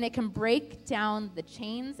 and it can break down the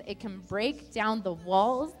chains, it can break down the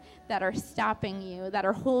walls that are stopping you, that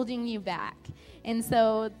are holding you back. And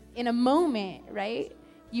so in a moment, right,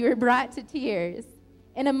 you were brought to tears.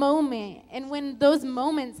 In a moment, and when those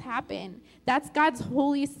moments happen, that's God's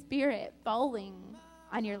Holy Spirit falling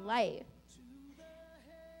on your life.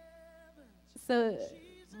 So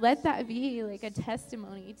let that be like a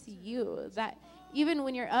testimony to you that even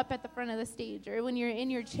when you're up at the front of the stage or when you're in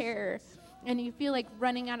your chair and you feel like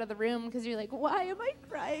running out of the room because you're like, why am I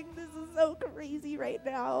crying? This is so crazy right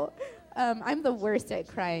now. I'm the worst at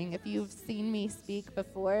crying. If you've seen me speak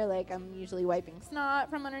before, like I'm usually wiping snot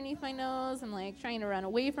from underneath my nose and like trying to run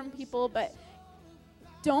away from people, but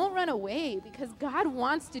don't run away because God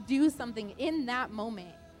wants to do something in that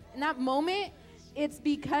moment. In that moment, it's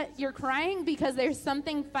because you're crying because there's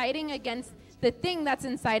something fighting against the thing that's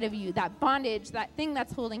inside of you, that bondage, that thing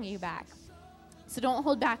that's holding you back. So don't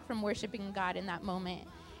hold back from worshiping God in that moment.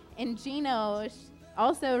 And Gino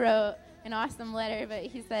also wrote an awesome letter, but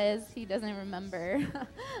he says he doesn't remember.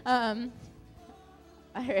 All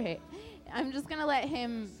right. I'm just going to let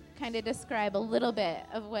him kind of describe a little bit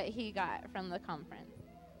of what he got from the conference.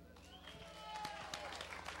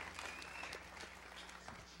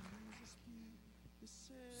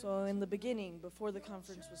 So in the beginning, before the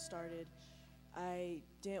conference was started, I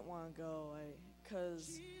didn't want to go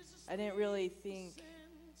because I didn't really think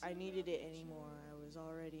I needed it anymore. I was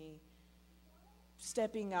already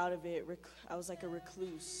stepping out of it. I was like a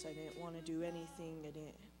recluse. I didn't want to do anything. I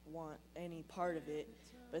didn't want any part of it.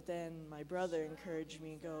 But then my brother encouraged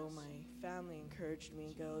me to go. My family encouraged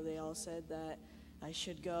me to go. They all said that I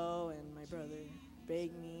should go, and my brother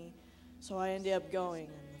begged me. So I ended up going.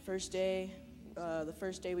 And the first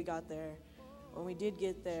day we got there, when we did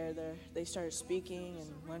get there, they started speaking, and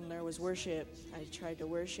when there was worship, I tried to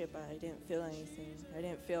worship, but I didn't feel anything. I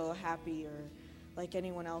didn't feel happy or like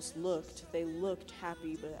anyone else looked. They looked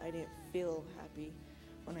happy, but I didn't feel happy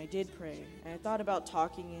when I did pray. And I thought about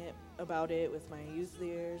talking about it with my youth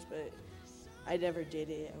leaders, but I never did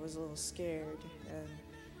it. I was a little scared. And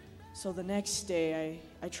so the next day,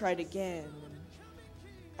 I tried again, and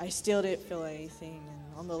I still didn't feel anything.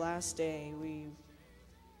 And on the last day,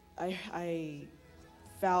 I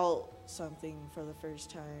felt something for the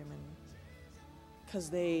first time, and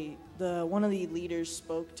because one of the leaders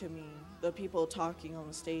spoke to me, the people talking on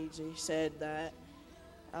the stage, they said that,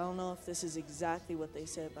 I don't know if this is exactly what they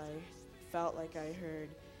said, but I felt like I heard,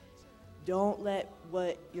 don't let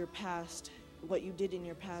what you did in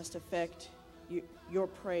your past affect your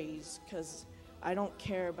praise, because I don't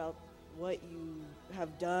care about what you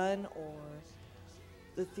have done or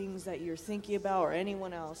the things that you're thinking about or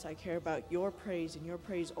anyone else. I care about your praise and your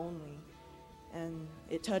praise only. And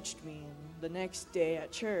it touched me. And the next day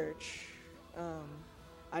at church,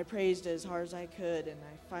 I praised as hard as I could, and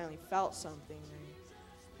I finally felt something.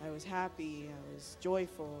 I was happy, I was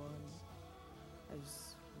joyful, and it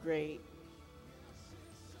was great.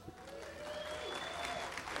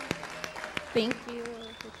 Thank you.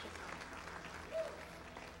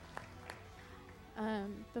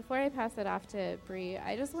 Before I pass it off to Bree,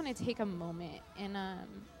 I just want to take a moment. And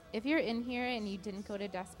if you're in here and you didn't go to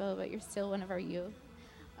Despo, but you're still one of our youth,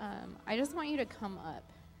 I just want you to come up.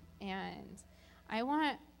 And I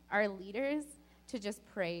want our leaders to just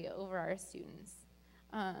pray over our students.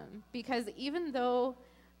 Because even though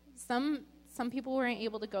some people weren't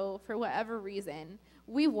able to go for whatever reason,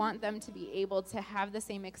 we want them to be able to have the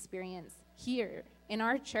same experience here in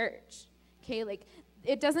our church. Okay, like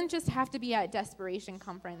it doesn't just have to be at Desperation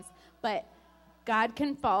Conference, but God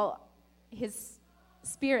can fall, his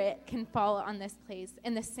spirit can fall on this place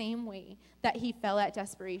in the same way that he fell at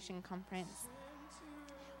Desperation Conference.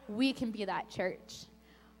 We can be that church.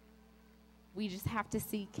 We just have to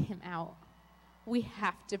seek him out. We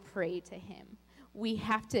have to pray to him. We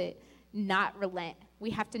have to not relent. We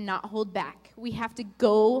have to not hold back. We have to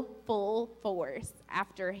go full force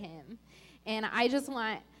after him. And I just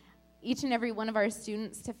want each and every one of our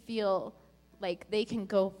students to feel like they can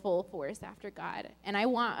go full force after God. And I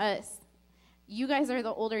want us, you guys are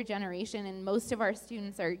the older generation, and most of our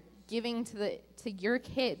students are giving to your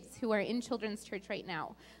kids who are in children's church right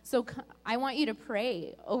now. So I want you to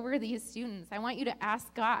pray over these students. I want you to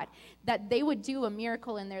ask God that they would do a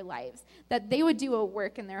miracle in their lives, that they would do a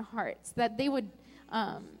work in their hearts, that they would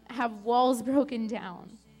have walls broken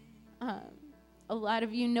down. A lot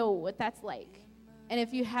of you know what that's like. And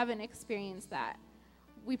if you haven't experienced that,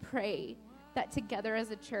 we pray that together as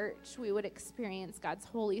a church we would experience God's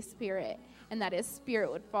Holy Spirit, and that his Spirit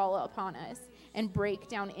would fall upon us and break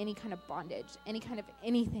down any kind of bondage, any kind of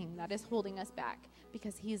anything that is holding us back,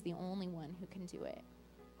 because he is the only one who can do it.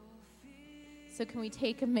 So can we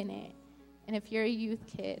take a minute, and if you're a youth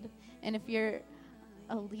kid, and if you're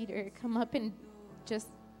a leader, come up and just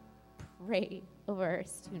pray over our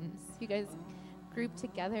students. You guys group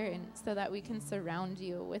together and so that we can surround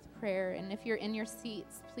you with prayer. And if you're in your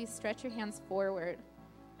seats, please stretch your hands forward.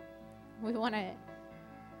 We want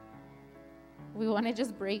to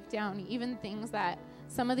just break down even things that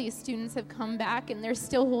some of these students have come back and they're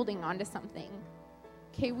still holding on to something.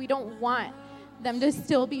 Okay, we don't want them to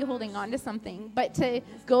still be holding on to something, but to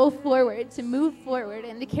go forward, to move forward,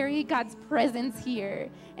 and to carry God's presence here.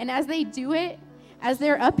 And as they do it, as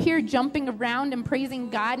they're up here jumping around and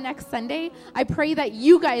praising God next Sunday, I pray that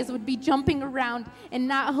you guys would be jumping around and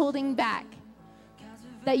not holding back,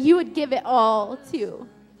 that you would give it all too.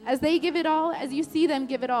 As they give it all, as you see them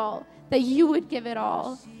give it all, that you would give it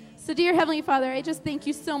all. So dear Heavenly Father, I just thank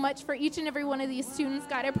you so much for each and every one of these students,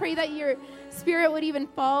 God. I pray that your Spirit would even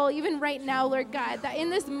fall, even right now, Lord God, that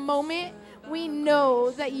in this moment, we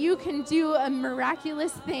know that you can do a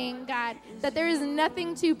miraculous thing, God, that there is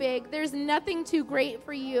nothing too big, there's nothing too great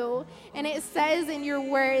for you. And it says in your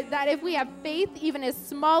word that if we have faith even as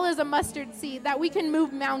small as a mustard seed, that we can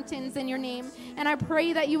move mountains in your name. And I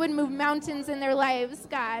pray that you would move mountains in their lives,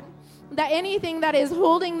 God. That anything that is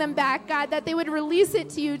holding them back, God, that they would release it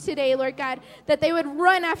to you today, Lord God, that they would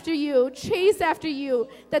run after you, chase after you,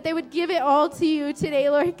 that they would give it all to you today,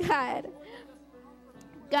 Lord God.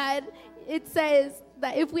 God, it says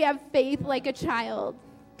that if we have faith like a child,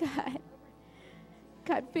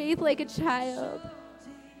 God, faith like a child,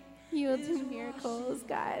 you will do miracles,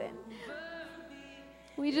 God. And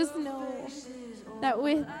we just know that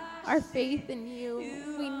with our faith in you,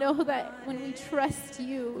 we know that when we trust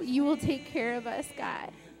you, you will take care of us,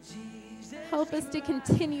 God. Help us to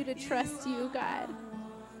continue to trust you, God.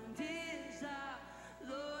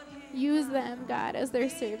 Use them, God, as they're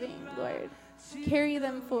serving, Lord. Carry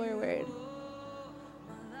them forward.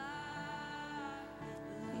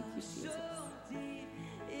 Thank you, Jesus.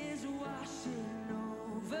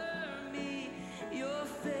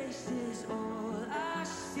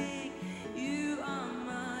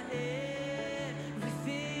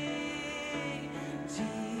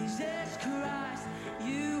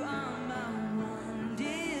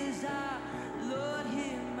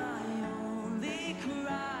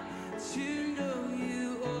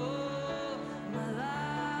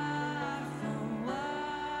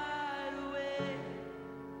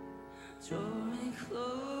 Drawing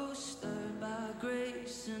close, stirred by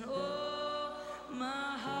grace, and oh,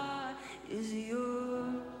 my heart is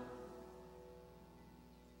yours.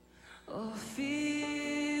 Oh,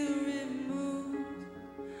 fear removed,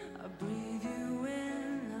 I breathe you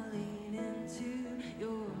in, I lean into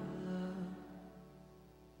your love.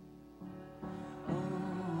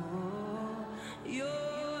 Oh, your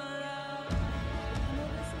love. I know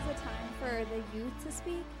this is a time for the youth to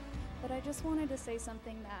speak, but I just wanted to say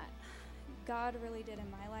something that God really did in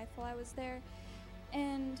my life while I was there.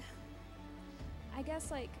 And I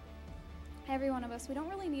guess, like, every one of us, we don't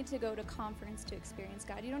really need to go to conference to experience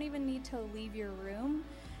God. You don't even need to leave your room.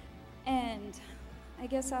 And I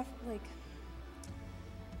guess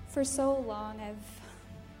for so long, I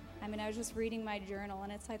was just reading my journal,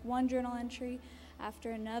 and it's like one journal entry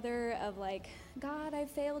after another of like, God, I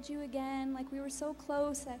failed you again. Like, we were so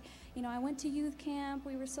close. I went to youth camp.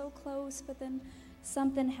 We were so close, but then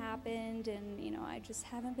something happened, and, I just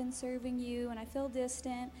haven't been serving you, and I feel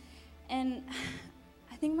distant. And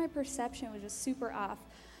I think my perception was just super off.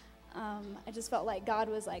 I just felt like God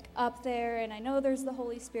was like up there, and I know there's the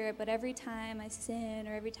Holy Spirit, but every time I sin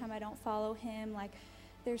or every time I don't follow him, like,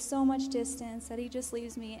 there's so much distance that he just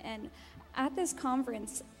leaves me. And at this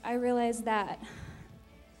conference, I realized that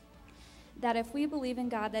if we believe in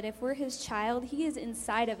God, that if we're his child, he is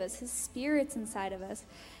inside of us. His spirit's inside of us.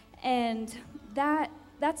 And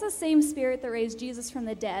that's the same spirit that raised Jesus from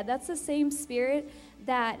the dead. That's the same spirit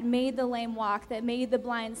that made the lame walk, that made the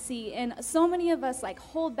blind see. And so many of us, like,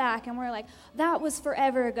 hold back, and we're like, that was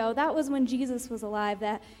forever ago. That was when Jesus was alive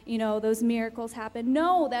that, those miracles happened.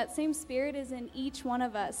 No, that same spirit is in each one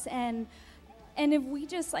of us. And if we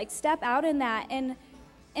just, like, step out in that, and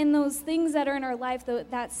those things that are in our life,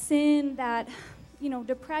 that sin, that,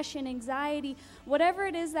 depression, anxiety, whatever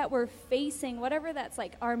it is that we're facing, whatever that's,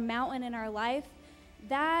 like, our mountain in our life,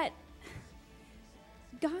 that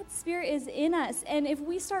God's Spirit is in us. And if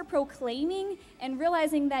we start proclaiming and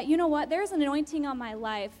realizing that, there's an anointing on my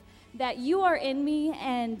life, that you are in me,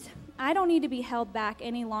 and I don't need to be held back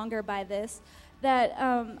any longer by this, that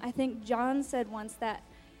I think John said once that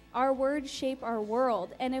our words shape our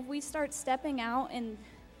world. And if we start stepping out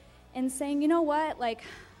and saying,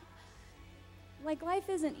 like life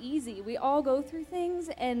isn't easy. We all go through things,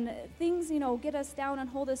 and things, get us down and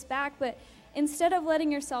hold us back, but instead of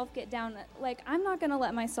letting yourself get down, like, I'm not going to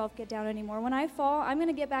let myself get down anymore. When I fall, I'm going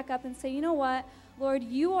to get back up and say, Lord,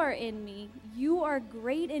 you are in me. You are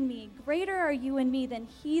great in me. Greater are you in me than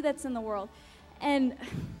he that's in the world. And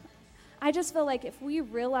I just feel like if we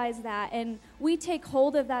realize that and we take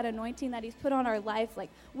hold of that anointing that he's put on our life, like,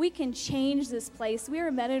 we can change this place. We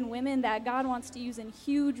are men and women that God wants to use in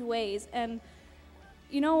huge ways. And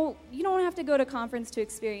you don't have to go to conference to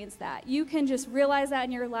experience that. You can just realize that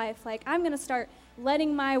in your life. Like, I'm going to start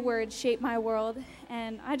letting my words shape my world.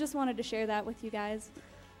 And I just wanted to share that with you guys.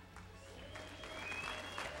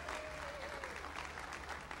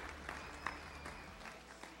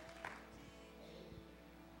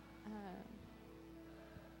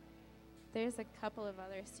 There's a couple of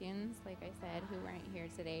other students, like I said, who weren't here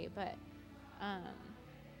today. But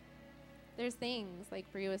there's things,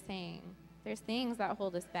 like Bree was saying, there's things that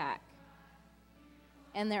hold us back.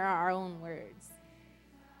 And there are our own words.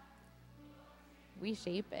 We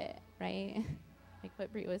shape it, right? Like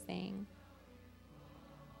what Bree was saying.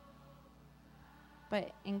 But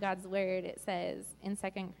in God's word, it says in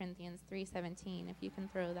 2 Corinthians 3:17, if you can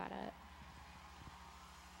throw that up.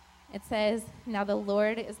 It says, now the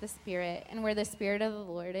Lord is the Spirit, and where the Spirit of the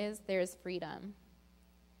Lord is, there is freedom.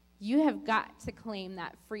 You have got to claim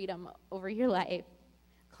that freedom over your life.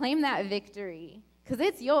 Claim that victory, because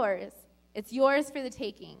it's yours. It's yours for the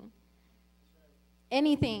taking.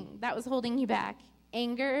 Anything that was holding you back,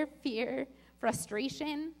 anger, fear,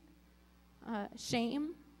 frustration,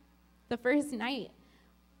 shame. The first night,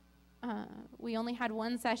 we only had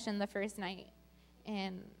one session the first night,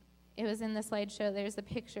 and it was in the slideshow. There's a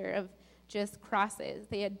picture of just crosses.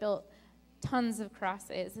 They had built tons of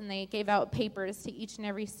crosses, and they gave out papers to each and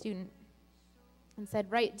every student and said,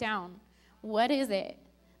 write down, what is it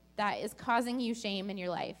that is causing you shame in your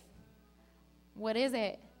life? What is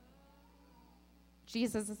it?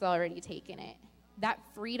 Jesus has already taken it. That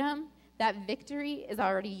freedom, that victory is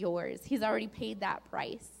already yours. He's already paid that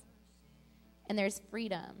price. And there's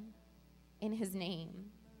freedom in his name.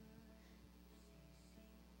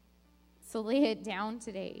 So lay it down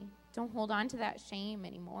today. Don't hold on to that shame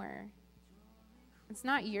anymore. It's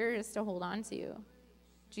not yours to hold on to.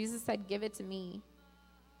 Jesus said, give it to me.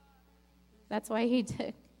 That's why he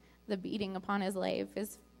took the beating upon his life,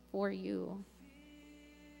 is for you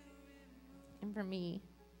and for me.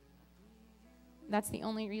 That's the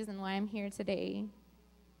only reason why I'm here today.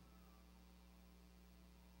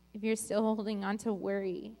 If you're still holding on to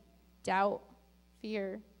worry, doubt,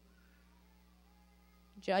 fear,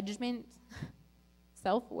 judgment,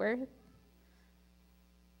 self-worth,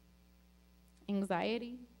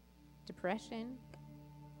 anxiety, depression,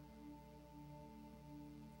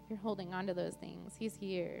 if you're holding on to those things, he's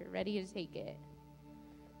here, ready to take it.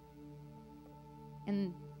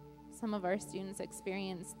 And some of our students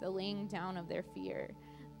experienced the laying down of their fear.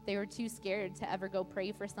 They were too scared to ever go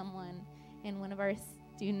pray for someone. And one of our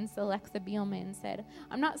students, Alexa Beelman, said,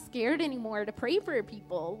 I'm not scared anymore to pray for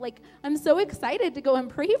people. Like, I'm so excited to go and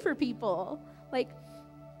pray for people. Like,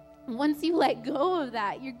 once you let go of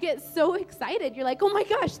that, you get so excited. You're like, oh my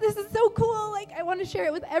gosh, this is so cool. Like, I want to share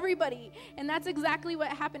it with everybody. And that's exactly what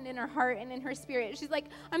happened in her heart and in her spirit. She's like,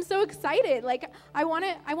 I'm so excited. Like, I want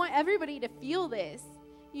everybody to feel this.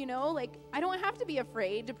 You know, like, I don't have to be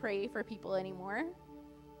afraid to pray for people anymore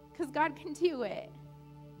because God can do it.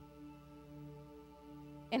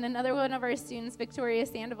 And another one of our students, Victoria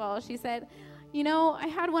Sandoval, she said, you know, I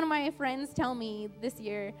had one of my friends tell me this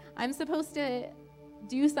year, I'm supposed to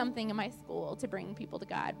do something in my school to bring people to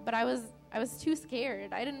God, but I was too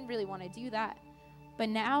scared. I didn't really want to do that. But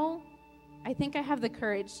now I think I have the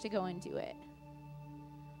courage to go and do it.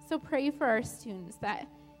 So pray for our students that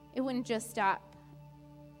it wouldn't just stop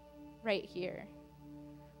right here,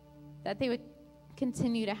 that they would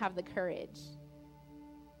continue to have the courage.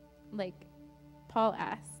 Like Paul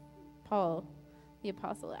the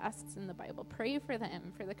apostle asks in the Bible, pray for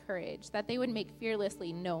them for the courage, that they would make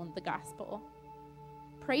fearlessly known the gospel.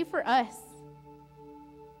 Pray for us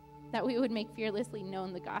that we would make fearlessly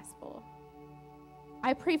known the gospel.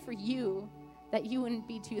 I pray for you that you wouldn't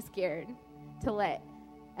be too scared to let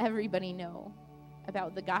everybody know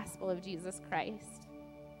about the gospel of Jesus Christ.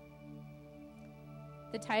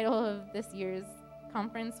 The title of this year's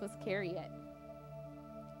conference was Carry It.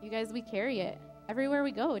 You guys, we carry it everywhere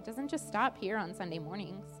we go. It doesn't just stop here on Sunday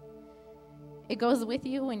mornings. It goes with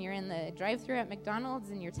you when you're in the drive-thru at McDonald's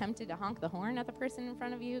and you're tempted to honk the horn at the person in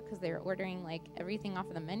front of you because they're ordering like everything off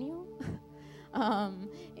of the menu.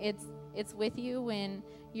 It's with you when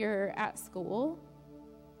you're at school.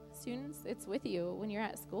 Students, it's with you when you're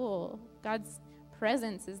at school. God's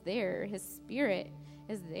presence is there. His Spirit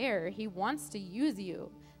is there. He wants to use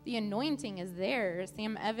you. The anointing is there.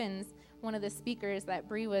 Sam Evans, one of the speakers that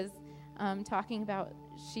Bree was talking about,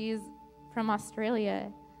 she's from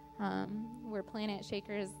Australia, where Planet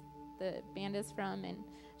Shakers, the band, is from, and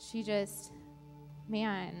she just,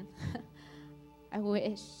 man, I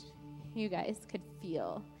wish you guys could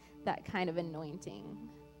feel that kind of anointing.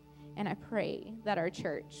 And I pray that our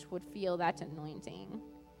church would feel that anointing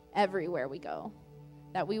everywhere we go,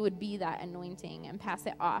 that we would be that anointing and pass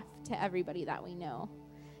it off to everybody that we know,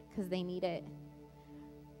 because they need it.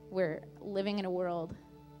 We're living in a world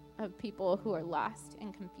of people who are lost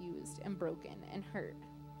and confused and broken and hurt.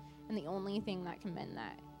 And the only thing that can mend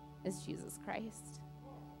that is Jesus Christ.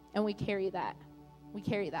 And we carry that. We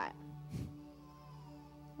carry that.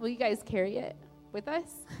 Will you guys carry it with us?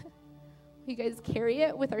 Will you guys carry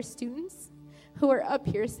it with our students who are up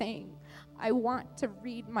here saying, I want to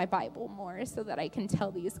read my Bible more so that I can tell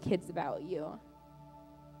these kids about you?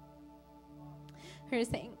 Who are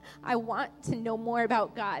saying, I want to know more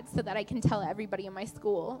about God so that I can tell everybody in my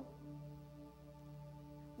school.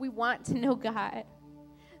 We want to know God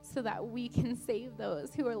so that we can save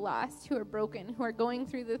those who are lost, who are broken, who are going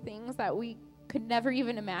through the things that we could never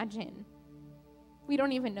even imagine. We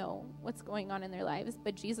don't even know what's going on in their lives,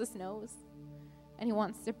 but Jesus knows, and he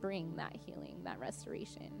wants to bring that healing, that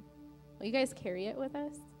restoration. Will you guys carry it with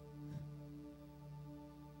us?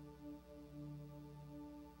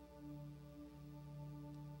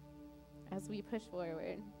 As we push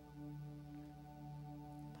forward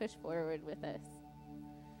with us.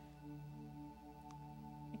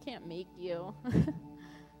 I can't make you,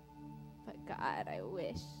 but God, I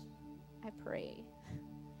pray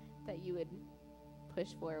that you would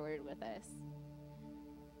push forward with us.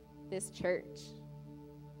 This church,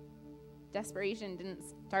 Desperation didn't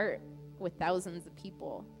start with thousands of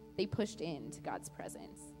people. They pushed into God's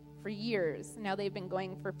presence for years. Now they've been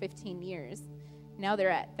going for 15 years. Now they're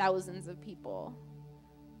at thousands of people.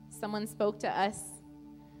 Someone spoke to us,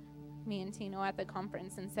 me and Tino, at the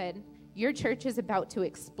conference and said, your church is about to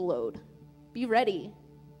explode. Be ready.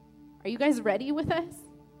 Are you guys ready with us?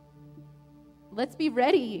 Let's be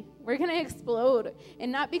ready. We're going to explode.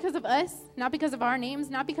 And not because of us, not because of our names,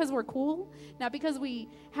 not because we're cool, not because we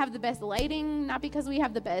have the best lighting, not because we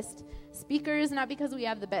have the best speakers, not because we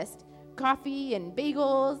have the best coffee and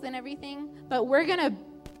bagels and everything, but we're going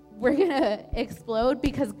to explode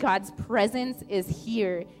because God's presence is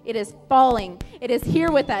here. It is falling. It is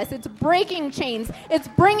here with us. It's breaking chains. It's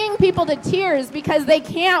bringing people to tears because they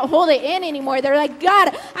can't hold it in anymore. They're like,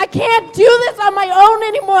 God, I can't do this on my own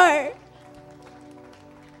anymore.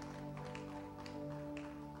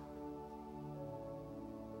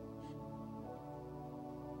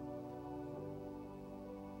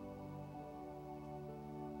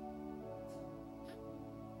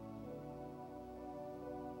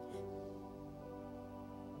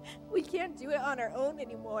 We can't do it on our own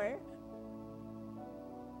anymore.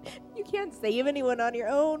 You can't save anyone on your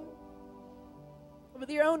own, with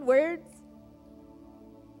your own words.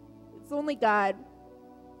 It's only God.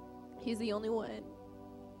 He's the only one.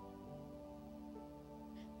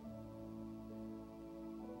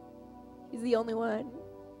 He's the only one.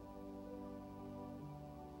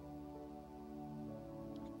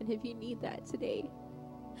 And if you need that today,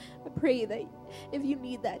 I pray that if you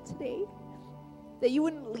need that today, that you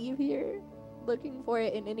wouldn't leave here looking for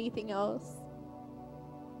it in anything else.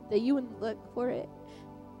 That you wouldn't look for it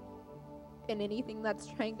in anything that's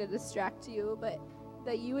trying to distract you, but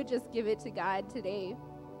that you would just give it to God today.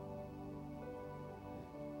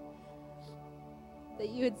 That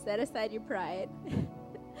you would set aside your pride.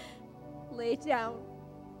 Lay it down.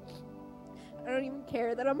 I don't even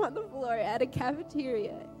care that I'm on the floor at a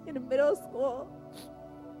cafeteria in a middle school.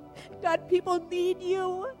 God, people need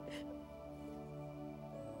you.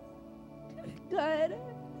 God.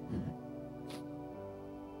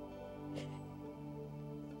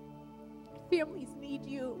 Families need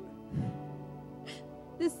you.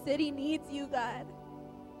 This city needs you, God.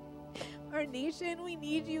 Our nation, we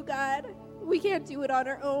need you, God. We can't do it on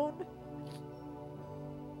our own.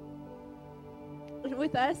 And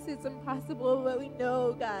with us, it's impossible, but we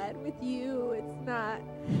know, God, with you, it's not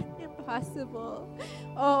impossible.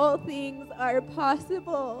 All things are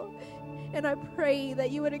possible. And I pray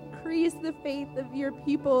that you would increase the faith of your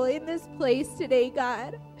people in this place today,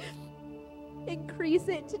 God. Increase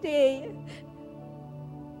it today.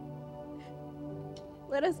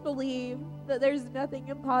 Let us believe that there's nothing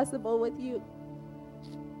impossible with you.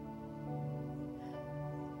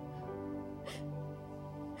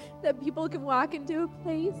 That people can walk into a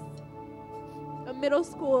place, a middle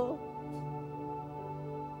school,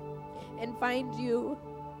 and find you.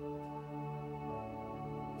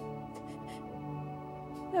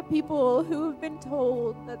 That people who have been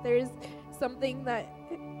told that there's something that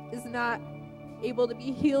is not able to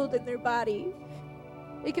be healed in their body,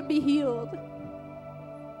 it can be healed.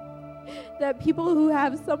 That people who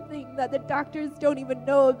have something that the doctors don't even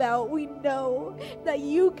know about, we know that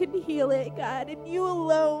you can heal it, God, and you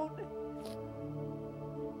alone.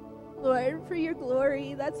 Lord, for your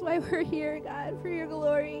glory, that's why we're here, God, for your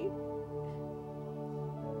glory.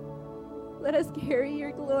 Let us carry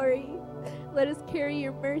your glory. Let us carry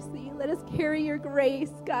your mercy. Let us carry your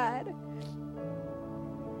grace, God.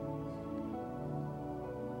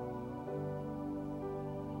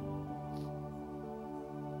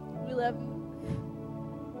 We love you.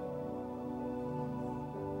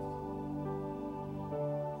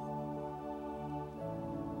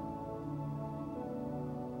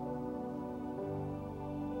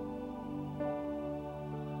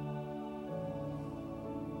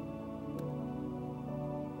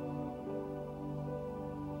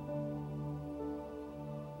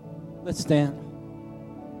 Let's stand.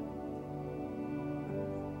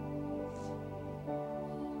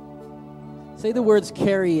 Say the words,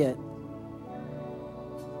 carry it.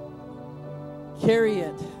 Carry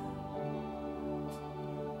it.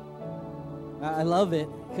 I love it,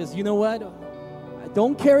 because you know what?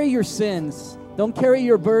 Don't carry your sins. Don't carry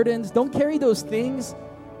your burdens. Don't carry those things,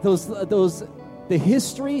 the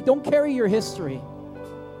history. Don't carry your history.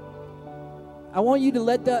 I want you to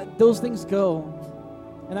let those things go.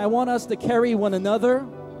 And I want us to carry one another.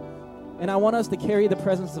 And I want us to carry the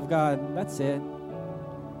presence of God. That's it.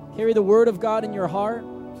 Carry the word of God in your heart,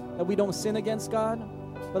 that we don't sin against God.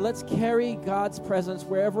 But let's carry God's presence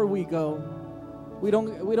wherever we go. We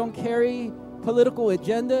don't carry political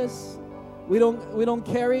agendas. We don't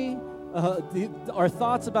carry our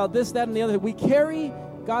thoughts about this, that, and the other. We carry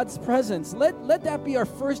God's presence. Let that be our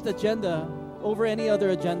first agenda over any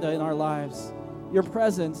other agenda in our lives. Your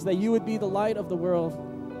presence, that you would be the light of the world.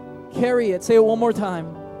 Carry it. Say it one more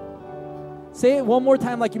time. Say it one more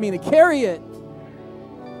time like you mean it. Carry it.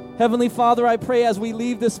 Heavenly Father, I pray as we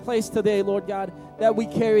leave this place today, Lord God, that we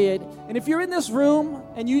carry it. And if you're in this room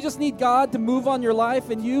and you just need God to move on your life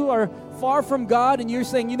and you are far from God and you're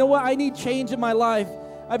saying, you know what, I need change in my life.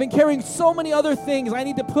 I've been carrying so many other things. I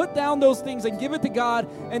need to put down those things and give it to God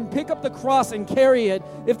and pick up the cross and carry it.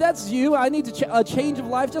 If that's you, I need a change of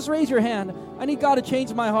life. Just raise your hand. I need God to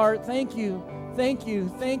change my heart. Thank you. Thank you,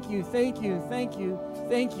 thank you, thank you, thank you,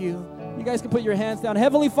 thank you. You guys can put your hands down.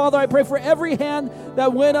 Heavenly Father, I pray for every hand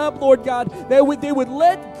that went up, Lord God, that they would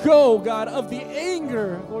let go, God, of the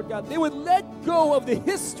anger, Lord God. They would let go of the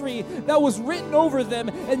history that was written over them,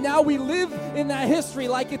 and now we live in that history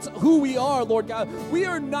like it's who we are, Lord God. We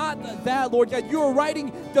are not that, Lord God. You are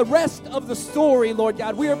writing the rest of the story, Lord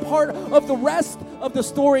God. We are part of the rest of the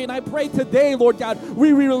story. And I pray today, Lord God,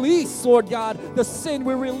 we release, Lord God, the sin.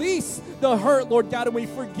 We release the hurt, Lord God, and we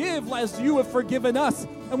forgive as you have forgiven us.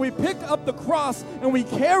 And we pick up the cross and we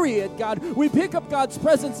carry it, God. We pick up God's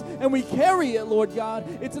presence and we carry it, Lord God.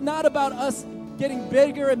 It's not about us getting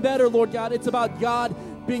bigger and better, Lord God. It's about God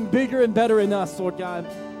being bigger and better in us, Lord God.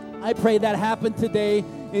 I pray that happen today.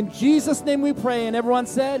 In Jesus' name we pray. And everyone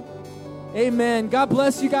said, amen. God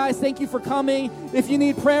bless you guys. Thank you for coming. If you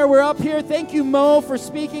need prayer, we're up here. Thank you, Mo, for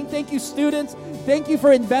speaking. Thank you, students. Thank you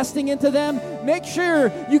for investing into them. Make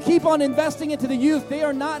sure you keep on investing into the youth. They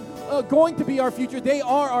are not going to be our future. They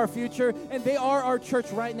are our future, and they are our church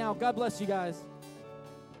right now. God bless you guys.